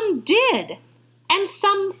some did. And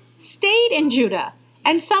some stayed in Judah,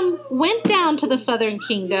 and some went down to the southern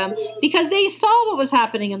kingdom because they saw what was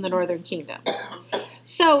happening in the northern kingdom.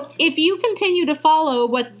 So if you continue to follow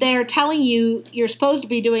what they're telling you you're supposed to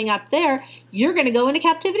be doing up there, you're going to go into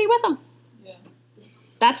captivity with them. Yeah.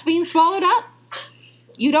 That's being swallowed up.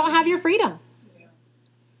 You don't have your freedom. Yeah.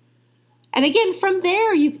 And again, from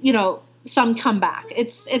there, you know, some come back.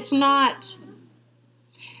 It's not.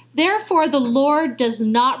 Therefore, the Lord does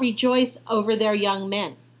not rejoice over their young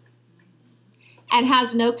men, and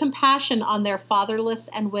has no compassion on their fatherless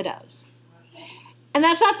and widows. And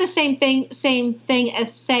that's not the same thing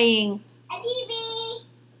as saying,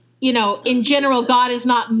 you know, in general, God is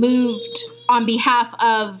not moved on behalf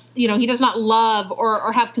of, you know, he does not love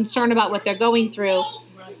or have concern about what they're going through.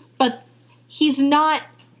 Right. But he's not,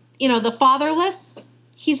 you know, the fatherless,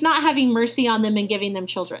 he's not having mercy on them and giving them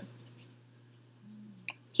children.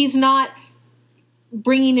 He's not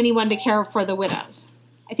bringing anyone to care for the widows.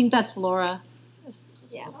 I think that's Laura.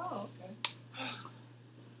 Yeah. Oh,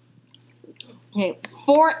 Okay,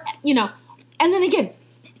 you know, and then again,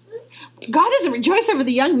 God doesn't rejoice over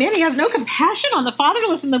the young men. He has no compassion on the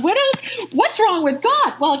fatherless and the widows. What's wrong with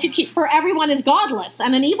God? Well, if you keep, for everyone is godless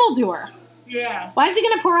and an evildoer. yeah. Why is he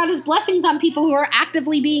going to pour out his blessings on people who are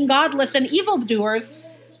actively being godless and evildoers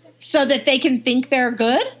so that they can think they're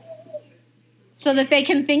good? So that they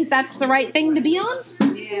can think that's the right thing to be on?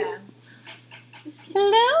 Yeah.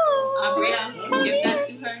 Hello. Abria, give that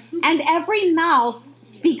to her. And every mouth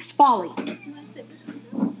speaks folly.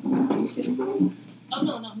 Oh,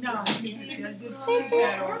 no. No, because it's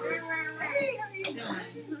bad order. Hey, how you doing?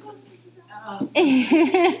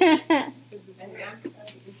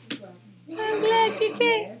 I'm glad you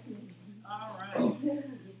came. All right.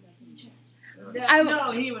 I-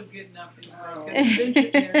 No, he was good enough. Because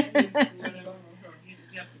Vincent there, Steve, whatever,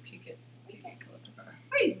 you have to kick it close to her.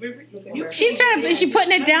 Hey, River, you- She's trying to, is she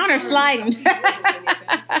putting it down or sliding?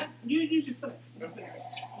 You use your foot.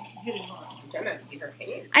 Hit it hard.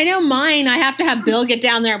 I know mine, I have to have Bill get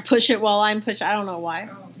down there and push it while I'm pushing. I don't know why.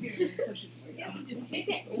 Oh, here, push it. Just take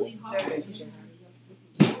it really hard.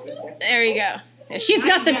 There you go. Yeah, she's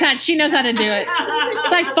got the touch. She knows how to do it.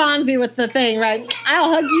 It's like Fonzie with the thing, right?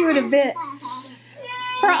 I'll hug you in a bit.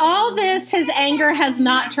 For all this, his anger has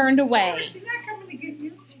not turned away. She's not coming to get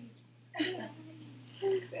you.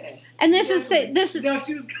 And this is, No,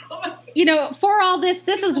 she was going. you know, for all this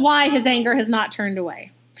is why his anger has not turned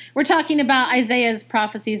away. We're talking about Isaiah's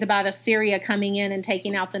prophecies about Assyria coming in and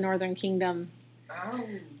taking out the northern kingdom.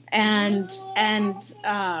 And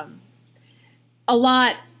a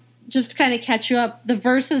lot, just to kind of catch you up, the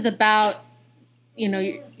verses about, you know,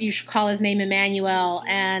 you should call his name Emmanuel,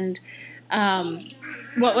 and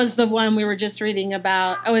what was the one we were just reading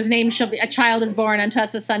about? Oh, his name shall be, a child is born, unto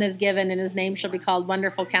us a son is given, and his name shall be called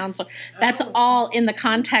Wonderful Counselor. That's all in the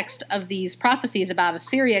context of these prophecies about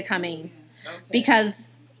Assyria coming, because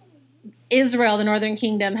Israel, the northern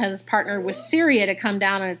kingdom, has partnered with Syria to come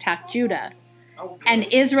down and attack Judah. And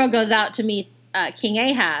Israel goes out to meet King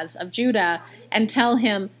Ahaz of Judah and tell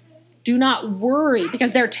him, do not worry,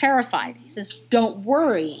 because they're terrified. He says, don't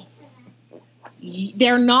worry.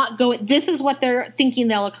 They're not going, this is what they're thinking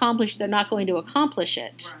they'll accomplish. They're not going to accomplish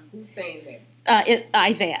it. Who's saying that?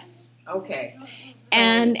 Isaiah. Okay.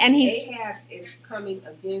 And he's, Ahab is coming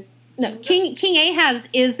against. no, King Ahaz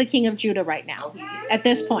is the king of Judah right now, Oh, he is? at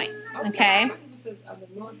this point. Okay? I thought he was of the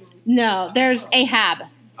northern. No, there's Ahab.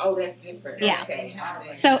 Oh, that's different. Yeah. Okay.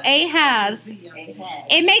 So Ahaz, Ahab.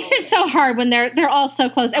 it makes it so hard when they're all so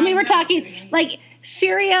close. And we were talking, like,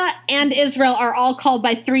 Syria and Israel are all called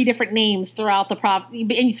by 3 different names throughout the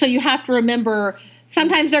and so you have to remember,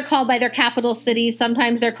 sometimes they're called by their capital cities,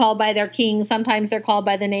 sometimes they're called by their king, sometimes they're called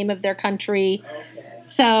by the name of their country. Okay.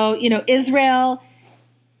 So, you know, Israel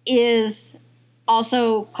is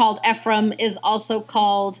also called Ephraim, is also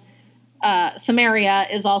called Samaria,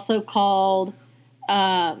 is also called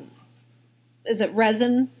is it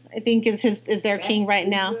Rezin? I think is their That's king right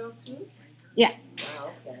now. Israel too? Yeah.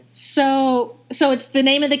 Wow, okay. So it's the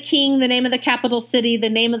name of the king, the name of the capital city, the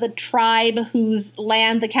name of the tribe whose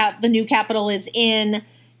land the new capital is in,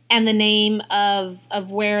 and the name of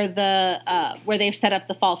where where they've set up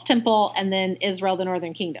the false temple, and then Israel, the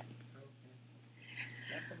northern kingdom.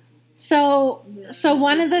 So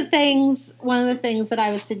one of the things that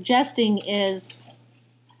I was suggesting is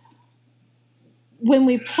when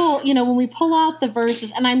we pull out the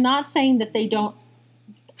verses, and I'm not saying that they don't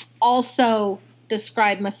also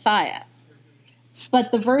describe Messiah,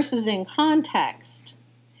 but the verses in context,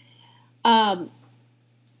 the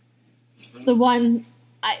one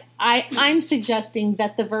I'm suggesting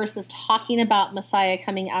that the verses talking about Messiah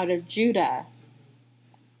coming out of Judah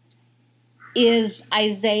is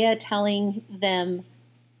Isaiah telling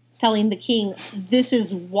the king, this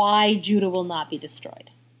is why Judah will not be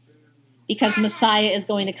destroyed. Because Messiah is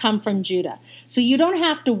going to come from Judah. So you don't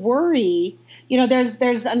have to worry.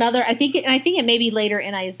 There's another, I think it may be later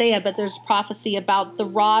in Isaiah, but there's prophecy about the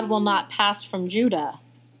rod will not pass from Judah.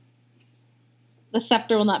 The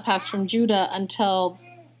scepter will not pass from Judah until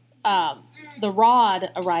the rod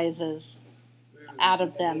arises out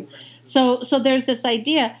of them. So there's this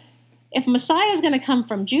idea, if Messiah is going to come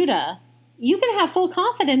from Judah, you can have full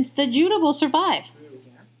confidence that Judah will survive.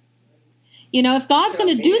 If God's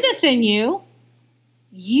going to do this in you,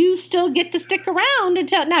 you still get to stick around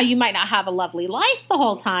until, now you might not have a lovely life the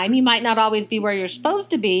whole time. You might not always be where you're supposed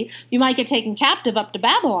to be. You might get taken captive up to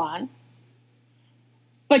Babylon,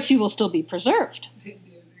 but you will still be preserved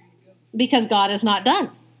because God is not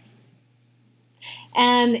done.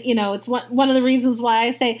 And, it's one of the reasons why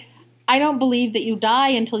I say, I don't believe that you die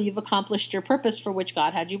until you've accomplished your purpose for which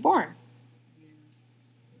God had you born.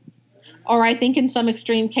 Or I think in some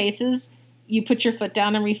extreme cases, you put your foot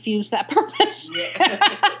down and refuse that purpose.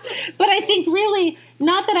 But I think really,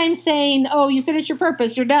 not that I'm saying, oh, you finished your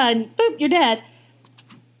purpose, you're done, boop, you're dead.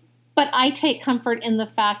 But I take comfort in the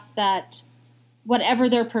fact that whatever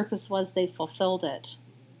their purpose was, they fulfilled it.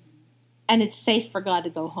 And it's safe for God to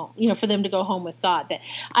go home, for them to go home with God. That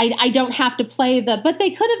I don't have to play but they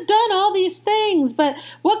could have done all these things, but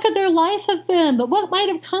what could their life have been? But what might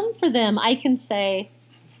have come for them? I can say,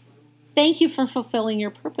 thank you for fulfilling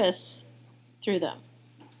your purpose through them.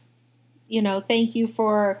 Thank you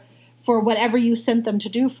for whatever you sent them to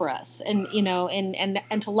do for us, and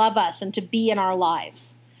and to love us and to be in our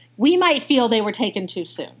lives. We might feel they were taken too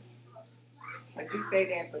soon. But you say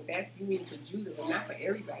that, but that's you mean for Judah, but not for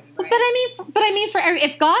everybody, right? But I mean,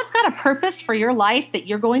 if God's got a purpose for your life that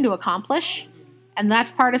you're going to accomplish, and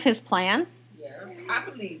that's part of His plan, yeah, I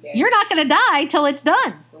believe that. You're not going to die till it's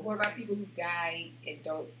done. But what about people who die and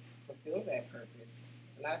don't fulfill that purpose?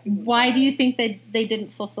 A lot of people Why do you think they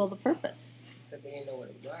didn't fulfill the purpose? Because they didn't know what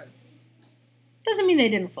it was. Doesn't mean they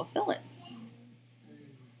didn't fulfill it.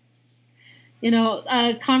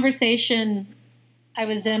 A conversation I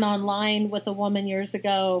was in online with a woman years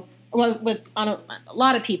ago, on a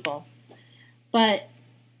lot of people, but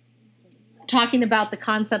talking about the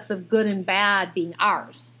concepts of good and bad being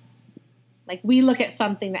ours. Like we look at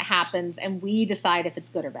something that happens and we decide if it's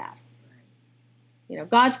good or bad.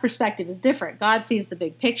 God's perspective is different. God sees the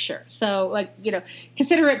big picture. So,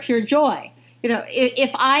 consider it pure joy.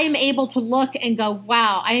 If I'm able to look and go,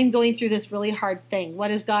 wow, I am going through this really hard thing.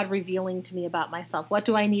 What is God revealing to me about myself? What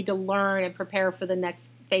do I need to learn and prepare for the next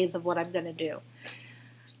phase of what I'm going to do?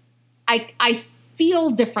 I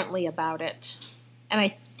feel differently about it. And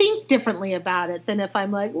I think differently about it than if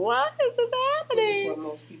I'm like, what is this happening? Which is what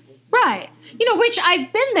most people do. Right. Which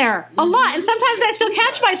I've been there a lot. And sometimes I still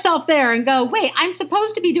catch myself there and go, wait, I'm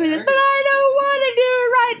supposed to be doing this, but I don't want to do it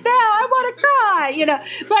right now. I want to cry,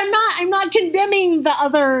 So I'm not condemning the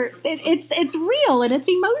other. It's real and it's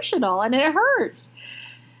emotional and it hurts.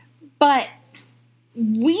 But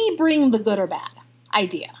we bring the good or bad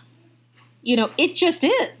idea. It just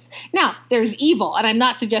is. Now, there's evil, and I'm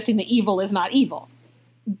not suggesting that evil is not evil.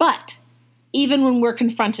 But even when we're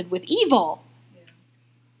confronted with evil,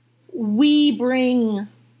 we bring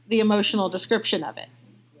the emotional description of it.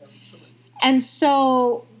 And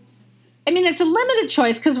so, it's a limited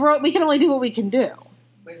choice because we can only do what we can do.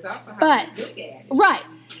 But it's also how we look at it. Right.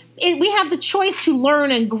 We have the choice to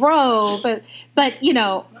learn and grow, but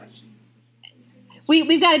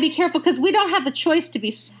we've got to be careful because we don't have the choice to be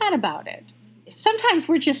sad about it. Sometimes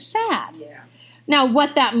we're just sad. Yeah. Now,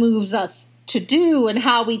 what that moves us to do and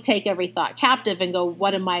how we take every thought captive and go,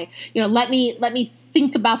 what am I, let me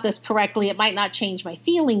think about this correctly. It might not change my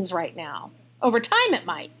feelings right now. Over time, it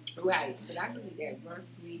might. Right. But I believe that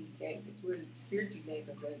once we're spiritually led,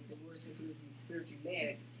 because the word says we're spiritually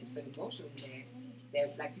led instead of emotionally led,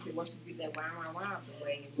 that, like you said, once we get that wow out the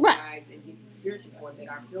way and realize and get the spiritual part, that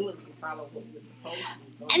our feelings will follow what we're supposed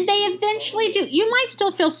to do. And they eventually do. You might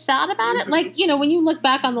still feel sad about it. Like, when you look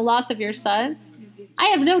back on the loss of your son, I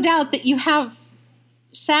have no doubt that you have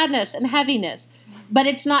sadness and heaviness, but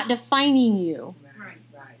it's not defining you. Right.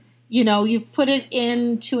 You've put it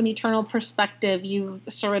into an eternal perspective. You've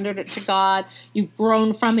surrendered it to God. You've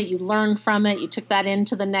grown from it. You learned from it. You took that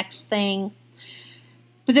into the next thing.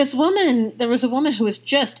 But there was a woman who was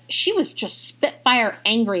just spitfire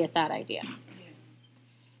angry at that idea.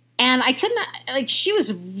 And I couldn't, she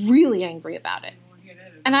was really angry about it.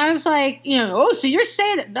 And I was like, oh, so you're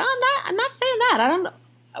saying that? No, I'm not saying that. I don't know.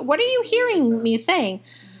 What are you hearing me saying?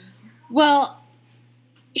 Well,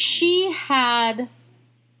 she had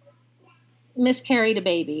miscarried a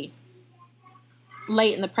baby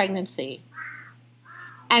late in the pregnancy.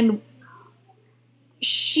 And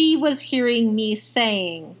she was hearing me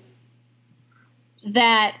saying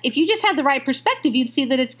that if you just had the right perspective, you'd see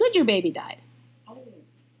that it's good your baby died.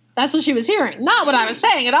 That's what she was hearing, not what I was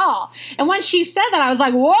saying at all. And when she said that, I was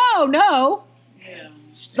like, whoa, no. Yeah.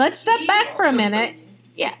 Let's step back for a minute.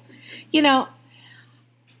 Yeah. You know,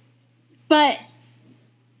 but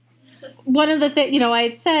one of the things, you know, I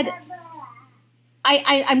said,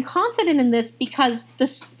 I'm confident in this because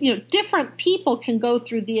this, you know, different people can go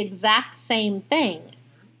through the exact same thing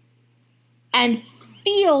and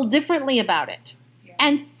feel differently about it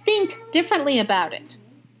and think differently about it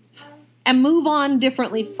and move on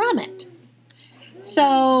differently from it.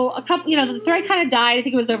 So a couple, you know, the thread kind of died. I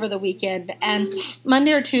think it was over the weekend, and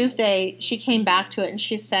Monday or Tuesday she came back to it and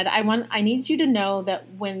she said, I need you to know that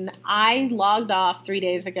when I logged off 3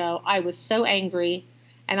 days ago, I was so angry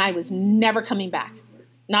and I was never coming back.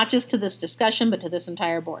 Not just to this discussion, but to this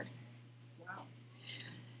entire board. Wow.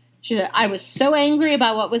 She said, I was so angry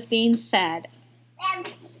about what was being said,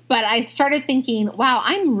 but I started thinking, wow,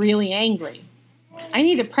 I'm really angry. I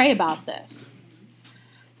need to pray about this.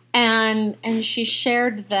 And she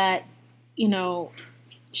shared that, you know,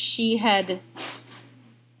 she had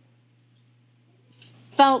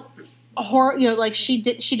felt like she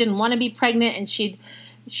didn't want to be pregnant, and she'd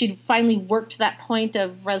finally worked to that point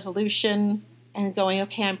of resolution and going,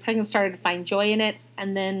 okay, I'm pregnant, started to find joy in it,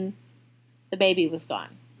 and then the baby was gone.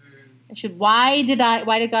 And she said, why did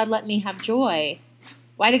God let me have joy?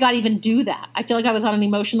 Why did God even do that? I feel like I was on an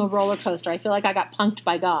emotional roller coaster. I feel like I got punked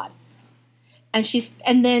by God.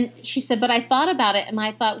 And then she said, but I thought about it, and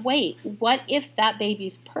I thought, wait, what if that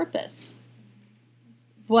baby's purpose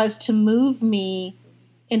was to move me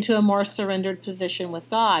into a more surrendered position with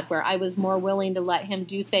God, where I was more willing to let him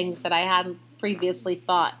do things that I hadn't previously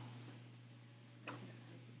thought?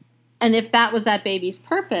 And if that was that baby's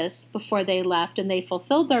purpose before they left and they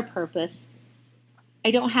fulfilled their purpose,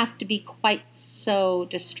 I don't have to be quite so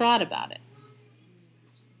distraught about it.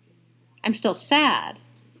 I'm still sad.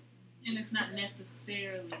 And it's not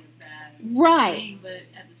necessarily a bad Right. thing, but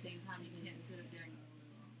at the same time, you can't sit up there and go,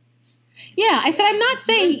 Yeah, I said, I'm not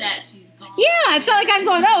saying... that she's gone. Yeah, it's not like I'm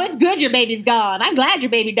going, oh, it's good your baby's gone. I'm glad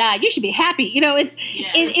your baby died. You should be happy. You know, it's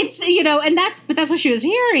you know, but that's what she was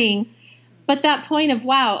hearing. But that point of,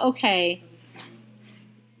 wow, okay,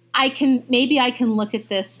 maybe I can look at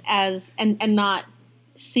this as, and not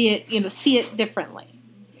see it differently.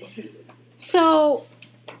 So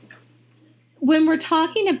when we're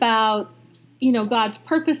talking about, you know, God's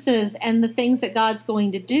purposes and the things that God's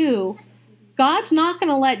going to do, God's not going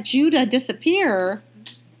to let Judah disappear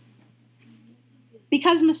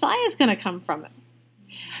because Messiah is going to come from it.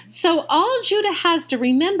 So all Judah has to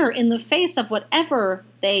remember in the face of whatever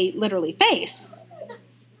they literally face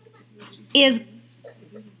is,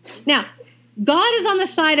 now, God is on the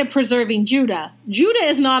side of preserving Judah. Judah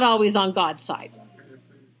is not always on God's side.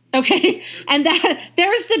 Okay? And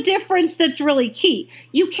there's the difference that's really key.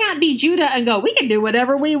 You can't be Judah and go, we can do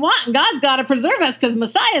whatever we want, and God's got to preserve us because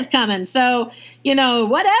Messiah's coming. So, you know,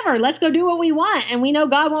 whatever, let's go do what we want, and we know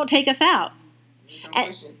God won't take us out.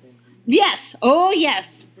 Yes. Oh,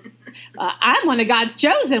 yes. I'm one of God's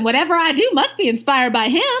chosen. Whatever I do must be inspired by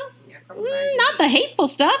him. Not the hateful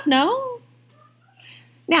stuff, no.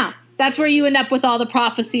 Now, that's where you end up with all the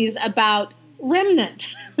prophecies about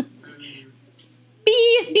remnant.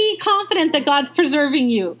 Be confident that God's preserving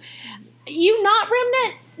you. You not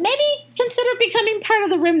remnant, maybe consider becoming part of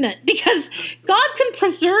the remnant, because God can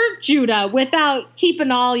preserve Judah without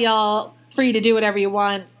keeping all y'all free to do whatever you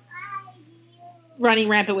want, running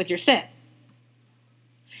rampant with your sin.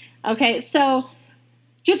 Okay, so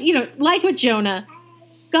just, you know, like with Jonah,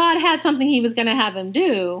 God had something he was going to have him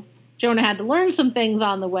do. Jonah had to learn some things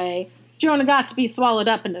on the way. Jonah got to be swallowed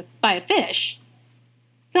up by a fish.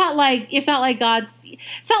 It's not like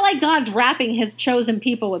God's wrapping his chosen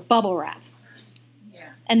people with bubble wrap.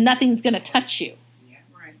 Yeah. And nothing's going to touch you. Yeah,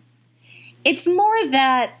 right. It's more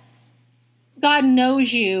that God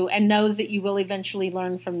knows you and knows that you will eventually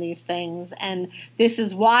learn from these things, and this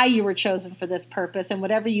is why you were chosen for this purpose, and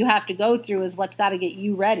whatever you have to go through is what's got to get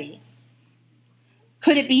you ready.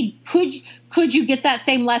 Could you get that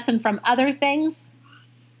same lesson from other things?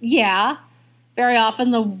 Yeah. Very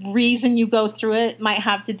often the reason you go through it might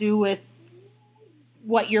have to do with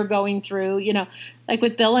what you're going through. You know, like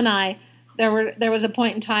with Bill and I, there was a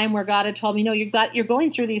point in time where God had told me, no, you're going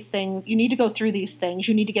through these things. You need to go through these things.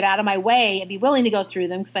 You need to get out of my way and be willing to go through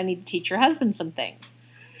them because I need to teach your husband some things.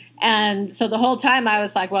 And so the whole time I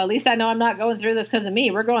was like, well, at least I know I'm not going through this because of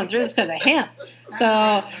me. We're going through this because of him.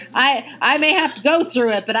 So I may have to go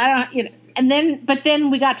through it, but I don't, you know. But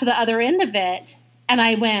then we got to the other end of it, And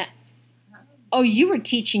I went, oh, you were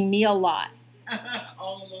teaching me a lot.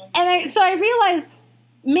 All along. And so I realized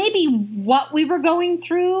maybe what we were going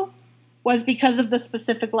through was because of the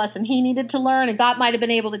specific lesson he needed to learn. And God might have been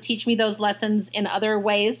able to teach me those lessons in other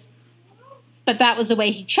ways. But that was the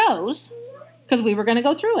way he chose because we were going to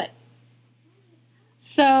go through it.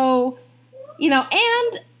 So,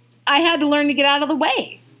 and I had to learn to get out of the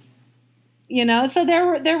way. So there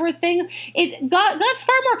were things. God's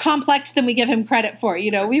far more complex than we give him credit for.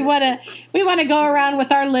 We want to go around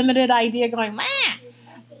with our limited idea, going,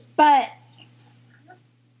 but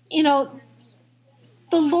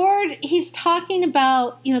the Lord, he's talking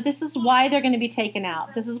about, this is why they're going to be taken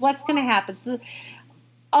out. This is what's going to happen. So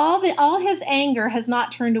all his anger has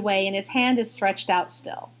not turned away, and his hand is stretched out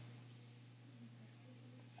still.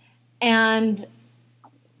 And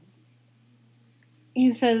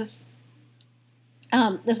he says,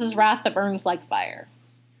 this is wrath that burns like fire.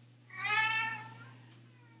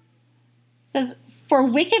 It says, for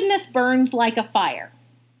wickedness burns like a fire.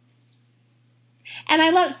 And I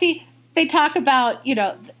love, they talk about,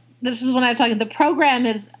 this is when I'm talking, the program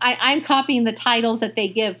is, I'm copying the titles that they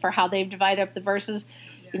give for how they've divided up the verses.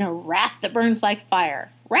 Wrath that burns like fire.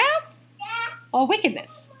 Wrath? Or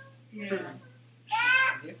wickedness. Yeah.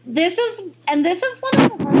 This is one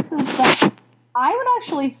of the verses that I would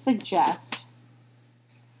actually suggest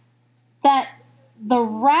that the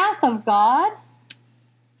wrath of God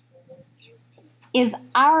is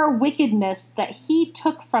our wickedness that he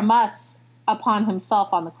took from us upon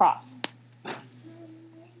himself on the cross.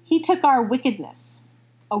 He took our wickedness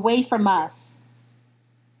away from us.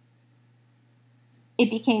 It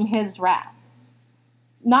became his wrath.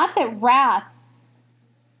 Not that wrath,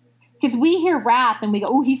 because we hear wrath and we go,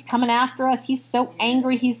 oh, he's coming after us. He's so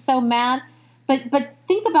angry. He's so mad. But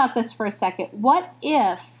think about this for a second. What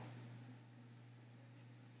if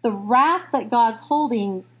the wrath that God's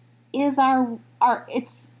holding is our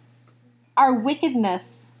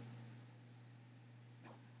wickedness,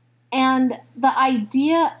 and the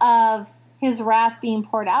idea of his wrath being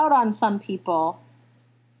poured out on some people?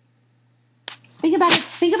 Think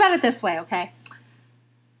about it this way, okay?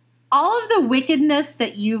 All of the wickedness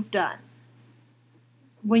that you've done,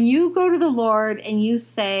 when you go to the Lord and you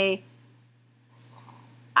say,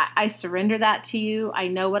 I surrender that to you. I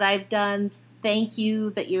know what I've done. Thank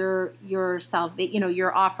you that your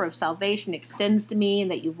offer of salvation extends to me and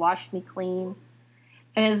that you've washed me clean,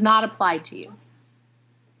 and it is not applied to you.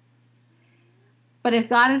 But if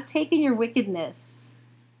God has taken your wickedness,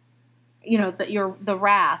 the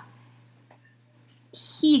wrath,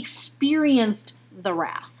 he experienced the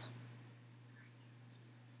wrath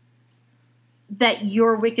that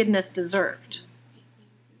your wickedness deserved.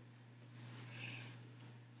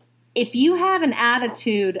 If you have an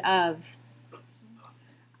attitude of,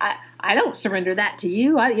 I don't surrender that to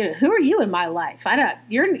you. Who are you in my life?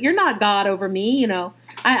 You're not God over me.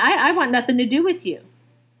 I want nothing to do with you.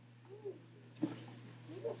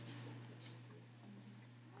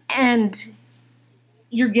 And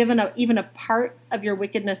you're given even a part of your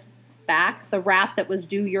wickedness back, the wrath that was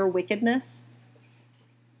due your wickedness,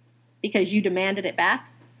 because you demanded it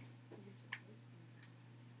back.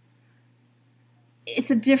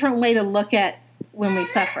 It's a different way to look at when we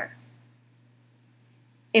suffer.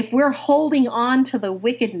 If we're holding on to the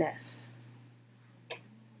wickedness,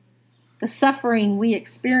 the suffering we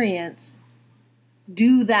experience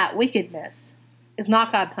due that wickedness is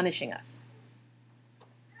not God punishing us.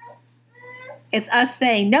 It's us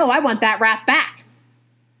saying, no, I want that wrath back.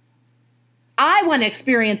 I want to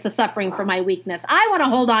experience the suffering for my weakness. I want to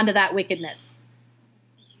hold on to that wickedness.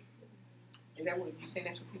 Is that what you say?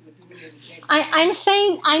 That's what people do every day?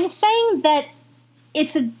 I'm saying that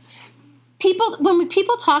when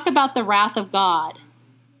people talk about the wrath of God,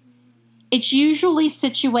 it's usually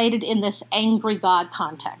situated in this angry God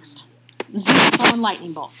context. Zeus throwing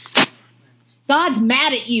lightning bolts. God's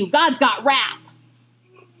mad at you. God's got wrath.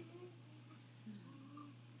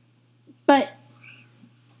 But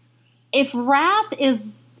if wrath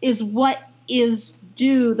is what is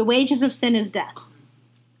due, the wages of sin is death.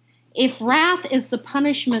 If wrath is the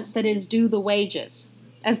punishment that is due the wages,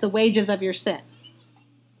 as the wages of your sin,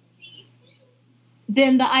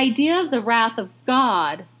 then the idea of the wrath of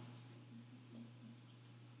God,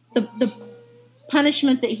 the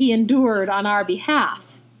punishment that he endured on our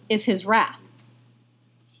behalf, is his wrath.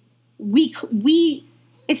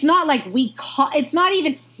 It's not like it's not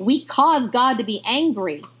even we cause God to be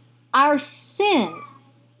angry. Our sin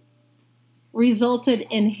resulted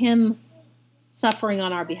in him suffering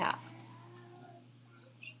on our behalf.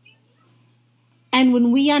 And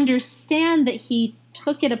when we understand that he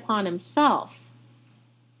took it upon himself,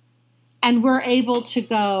 And we're able to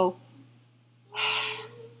go,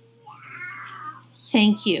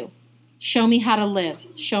 thank you. Show me how to live.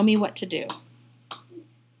 Show me what to do.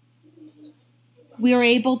 We are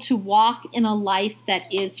able to walk in a life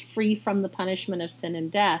that is free from the punishment of sin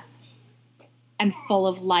and death and full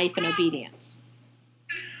of life and obedience.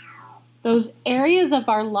 Those areas of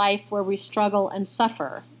our life where we struggle and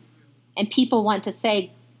suffer, and people want to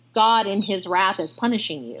say God in his wrath is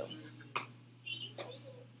punishing you,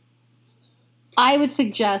 I would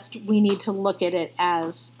suggest we need to look at it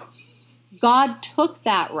as God took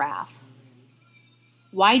that wrath.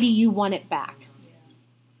 Why do you want it back?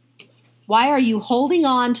 Why are you holding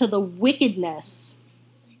on to the wickedness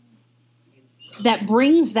that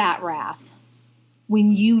brings that wrath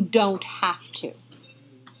when you don't have to?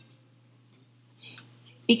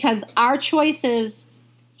 Because our choices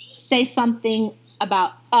say something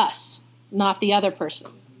about us, not the other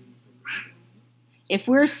person. If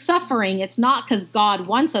we're suffering, it's not because God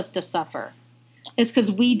wants us to suffer. It's because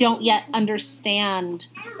we don't yet understand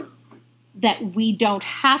that we don't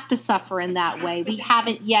have to suffer in that way. We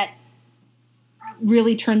haven't yet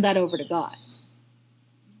really turned that over to God.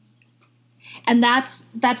 And that's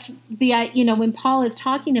the, when Paul is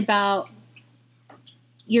talking about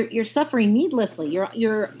you're suffering needlessly,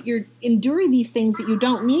 you're enduring these things that you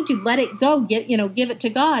don't need to, let it go, give it to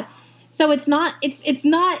God. So it's not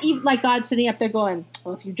even like God sitting up there going,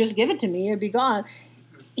 well, if you just give it to me, it'd be gone.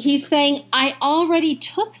 He's saying, I already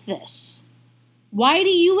took this. Why do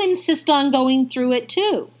you insist on going through it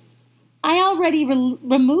too? I already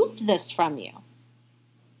removed this from you.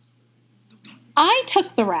 I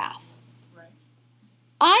took the wrath.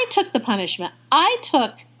 I took the punishment. I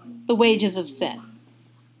took the wages of sin.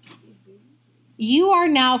 You are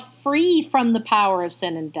now free from the power of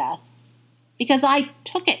sin and death because I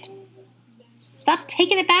took it. Stop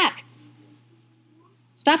taking it back.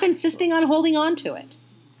 Stop insisting on holding on to it.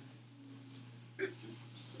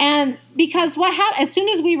 And because what happens, as soon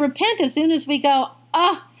as we repent, as soon as we go,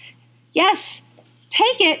 oh, yes,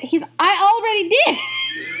 take it, I already did.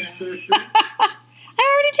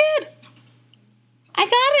 I already did. I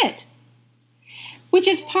got it. Which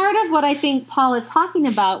is part of what I think Paul is talking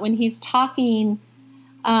about when he's talking,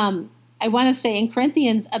 I want to say in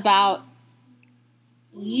Corinthians, about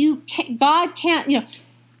God can't,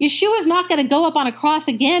 Yeshua's not going to go up on a cross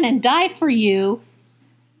again and die for you.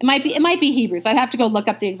 It might be Hebrews. I'd have to go look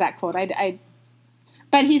up the exact quote.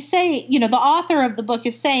 But he's saying, the author of the book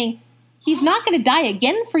is saying, he's not going to die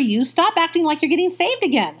again for you. Stop acting like you're getting saved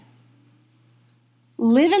again.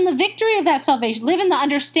 Live in the victory of that salvation. Live in the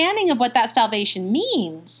understanding of what that salvation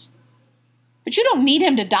means. But you don't need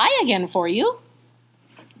him to die again for you.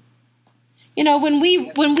 When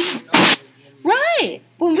we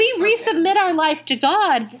resubmit our life to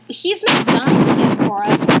God, he's not dying again for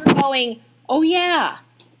us. We're going, oh yeah,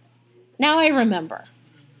 now I remember.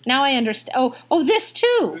 Now I understand. Oh, this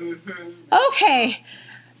too. Okay.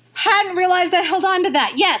 Hadn't realized I held on to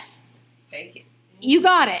that. Yes. Take it. You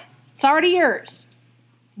got it. It's already yours.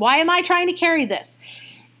 Why am I trying to carry this?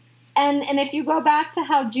 And if you go back to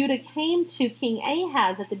how Judah came to King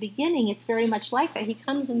Ahaz at the beginning, it's very much like that. He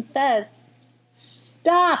comes and says,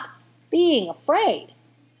 stop being afraid.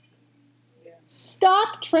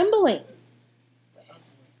 Stop trembling.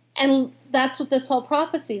 And that's what this whole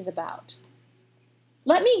prophecy is about.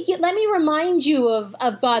 Let me remind you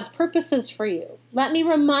of God's purposes for you. Let me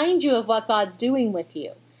remind you of what God's doing with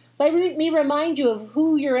you. Let me remind you of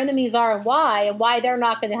who your enemies are and why they're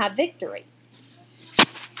not going to have victory.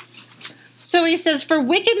 So he says, for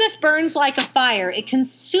wickedness burns like a fire. It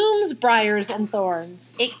consumes briars and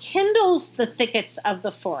thorns. It kindles the thickets of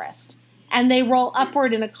the forest, and they roll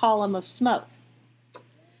upward in a column of smoke.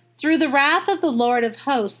 Through the wrath of the Lord of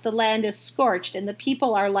hosts, the land is scorched, and the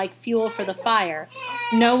people are like fuel for the fire.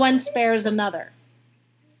 No one spares another.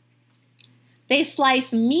 They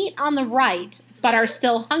slice meat on the right, but are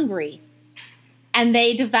still hungry, and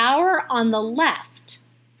they devour on the left,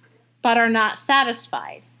 but are not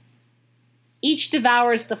satisfied. Each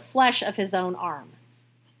devours the flesh of his own arm.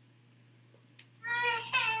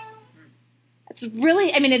 It's really,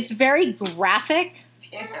 it's very graphic,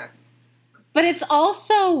 but it's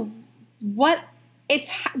also what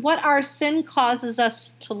our sin causes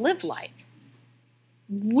us to live like.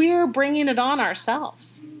 We're bringing it on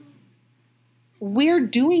ourselves. We're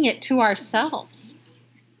doing it to ourselves.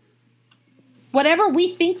 Whatever we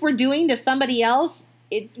think we're doing to somebody else,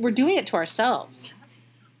 we're doing it to ourselves.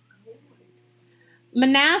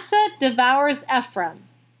 Manasseh devours Ephraim,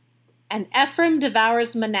 and Ephraim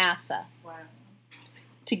devours Manasseh. Wow.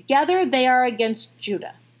 Together they are against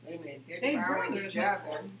Judah. Wait a minute. They They're devouring brothers, each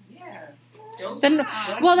other. Yeah. Joseph.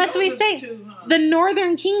 Well, that's what he's Joseph saying. too, huh? The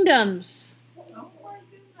northern kingdoms. Oh my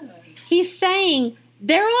goodness. He's saying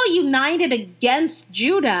they're all united against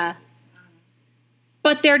Judah,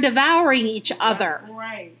 but they're devouring each other,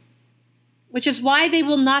 Right. which is why they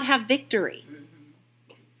will not have victory.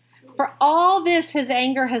 Mhm. For all this, his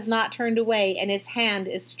anger has not turned away, and his hand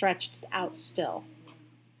is stretched out still.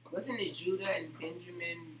 Wasn't it Judah and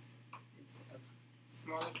Benjamin? It's a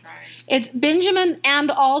smaller tribe. It's Benjamin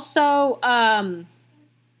and also,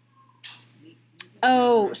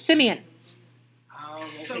 Simeon. Oh,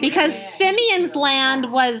 So Because Yeah. Simeon's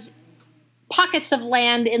land was pockets of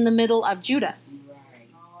land in the middle of Judah. Right.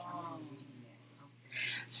 Oh.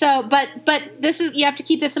 So, but this is, you have to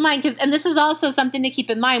keep this in mind, and this is also something to keep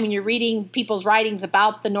in mind when you're reading people's writings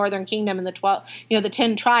about the northern kingdom and the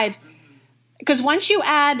 10 tribes. Because once you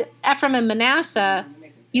add Ephraim and Manasseh,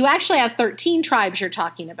 you actually have 13 tribes you're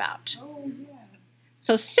talking about. Oh yeah.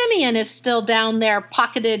 So Simeon is still down there,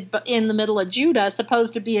 pocketed in the middle of Judah,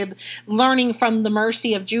 supposed to be learning from the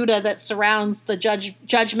mercy of Judah that surrounds the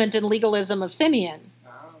judgment and legalism of Simeon.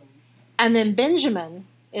 Oh. And then Benjamin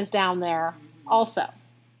is down there also.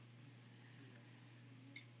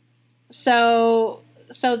 So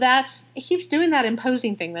that's, he keeps doing that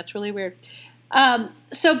imposing thing. That's really weird.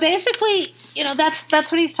 So basically,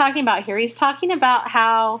 that's what he's talking about here. He's talking about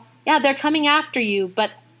how, they're coming after you,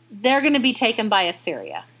 but they're going to be taken by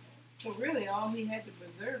Assyria. So really, all he had to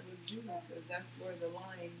preserve was Judah, because that's where the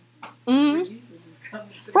line Mhm. for Jesus is coming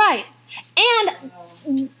through. Right.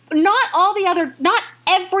 And not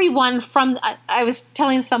everyone from, I was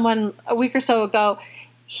telling someone a week or so ago,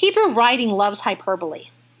 Hebrew writing loves hyperbole.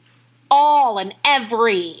 All and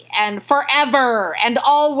every and forever and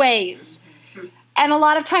always. And a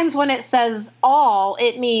lot of times when it says all,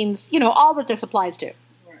 it means, all that this applies to.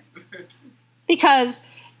 Right. Because,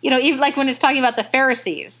 even like when it's talking about the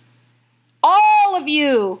Pharisees, all of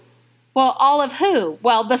you, well, all of who?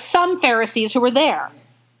 Well, the some Pharisees who were there.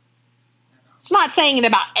 It's not saying it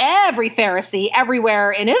about every Pharisee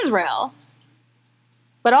everywhere in Israel,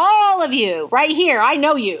 but all of you, right here, I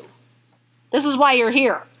know you. This is why you're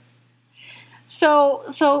here.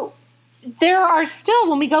 So there are still,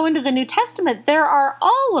 when we go into the New Testament, there are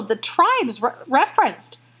all of the tribes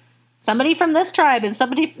referenced. Somebody from this tribe and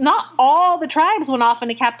somebody, not all the tribes went off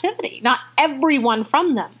into captivity. Not everyone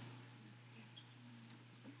from them.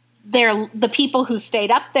 They're the people who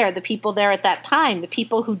stayed up there, the people there at that time, the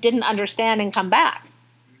people who didn't understand and come back.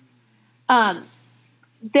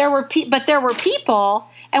 There were people,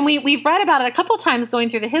 and we've read about it a couple times going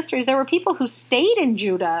through the histories. There were people who stayed in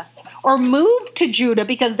Judah or moved to Judah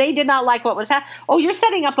because they did not like what was happening. Oh, you're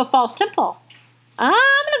setting up a false temple. I'm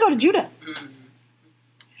going to go to Judah.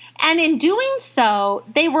 And in doing so,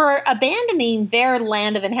 they were abandoning their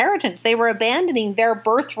land of inheritance. They were abandoning their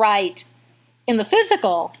birthright in the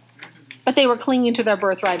physical, but they were clinging to their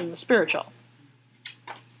birthright in the spiritual.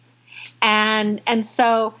 And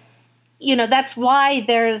so, that's why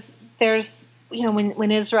there's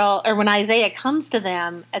when Israel, or when Isaiah comes to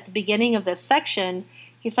them at the beginning of this section,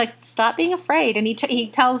 he's like, stop being afraid. And he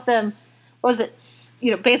tells them, what was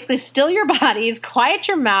it? Basically still your bodies, quiet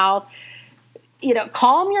your mouth,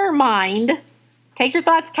 calm your mind, take your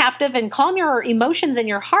thoughts captive, and calm your emotions in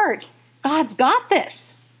your heart. God's got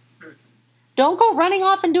this. Don't go running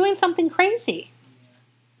off and doing something crazy.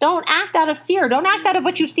 Don't act out of fear. Don't act out of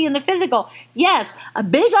what you see in the physical. Yes, a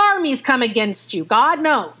big army's come against you. God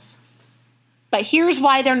knows. But here's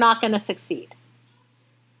why they're not going to succeed.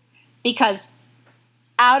 Because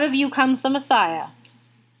out of you comes the Messiah.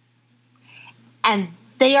 And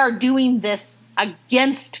they are doing this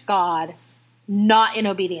against God, not in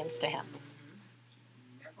obedience to him.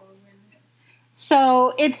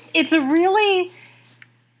 So it's a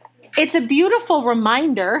beautiful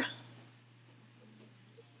reminder.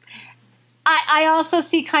 I also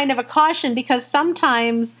see kind of a caution, because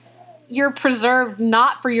sometimes you're preserved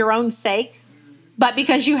not for your own sake, but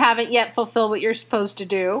because you haven't yet fulfilled what you're supposed to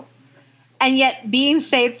do. And yet being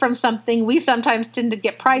saved from something, we sometimes tend to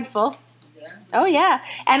get prideful. Yeah. Oh, yeah.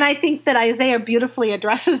 And I think that Isaiah beautifully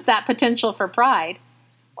addresses that potential for pride.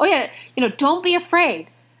 Oh, yeah, don't be afraid.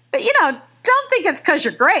 But, don't think it's because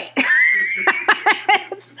you're great.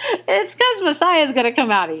 It's because Messiah is going to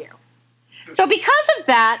come out of you. So because of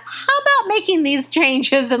that, how about making these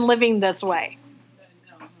changes and living this way?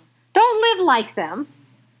 Don't live like them.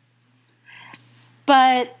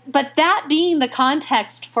 But that being the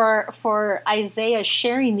context for Isaiah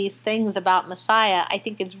sharing these things about Messiah, I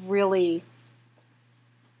think it's really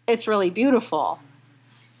beautiful.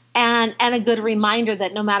 And a good reminder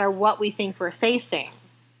that no matter what we think we're facing,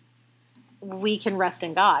 we can rest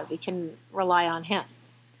in God. We can rely on him.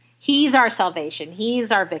 He's our salvation.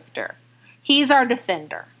 He's our victor. He's our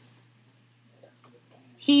defender.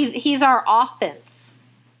 He's our offense.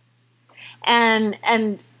 And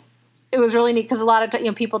it was really neat because a lot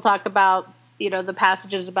of people talk about, the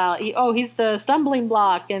passages about, he's the stumbling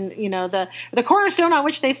block, and the cornerstone on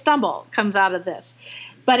which they stumble comes out of this.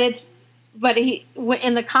 But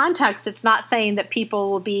in the context, it's not saying that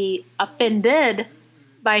people will be offended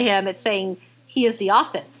by him. It's saying he is the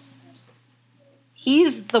offense.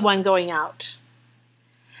 He's the one going out.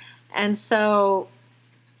 And so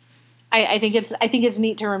I think it's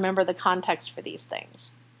neat to remember the context for these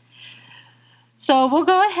things. So we'll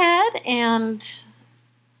go ahead, and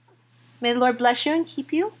may the Lord bless you and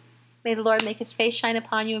keep you. May the Lord make his face shine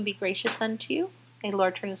upon you and be gracious unto you. May the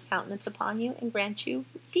Lord turn his countenance upon you and grant you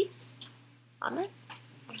his peace. Amen.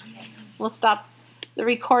 We'll stop the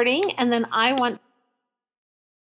recording, and then I want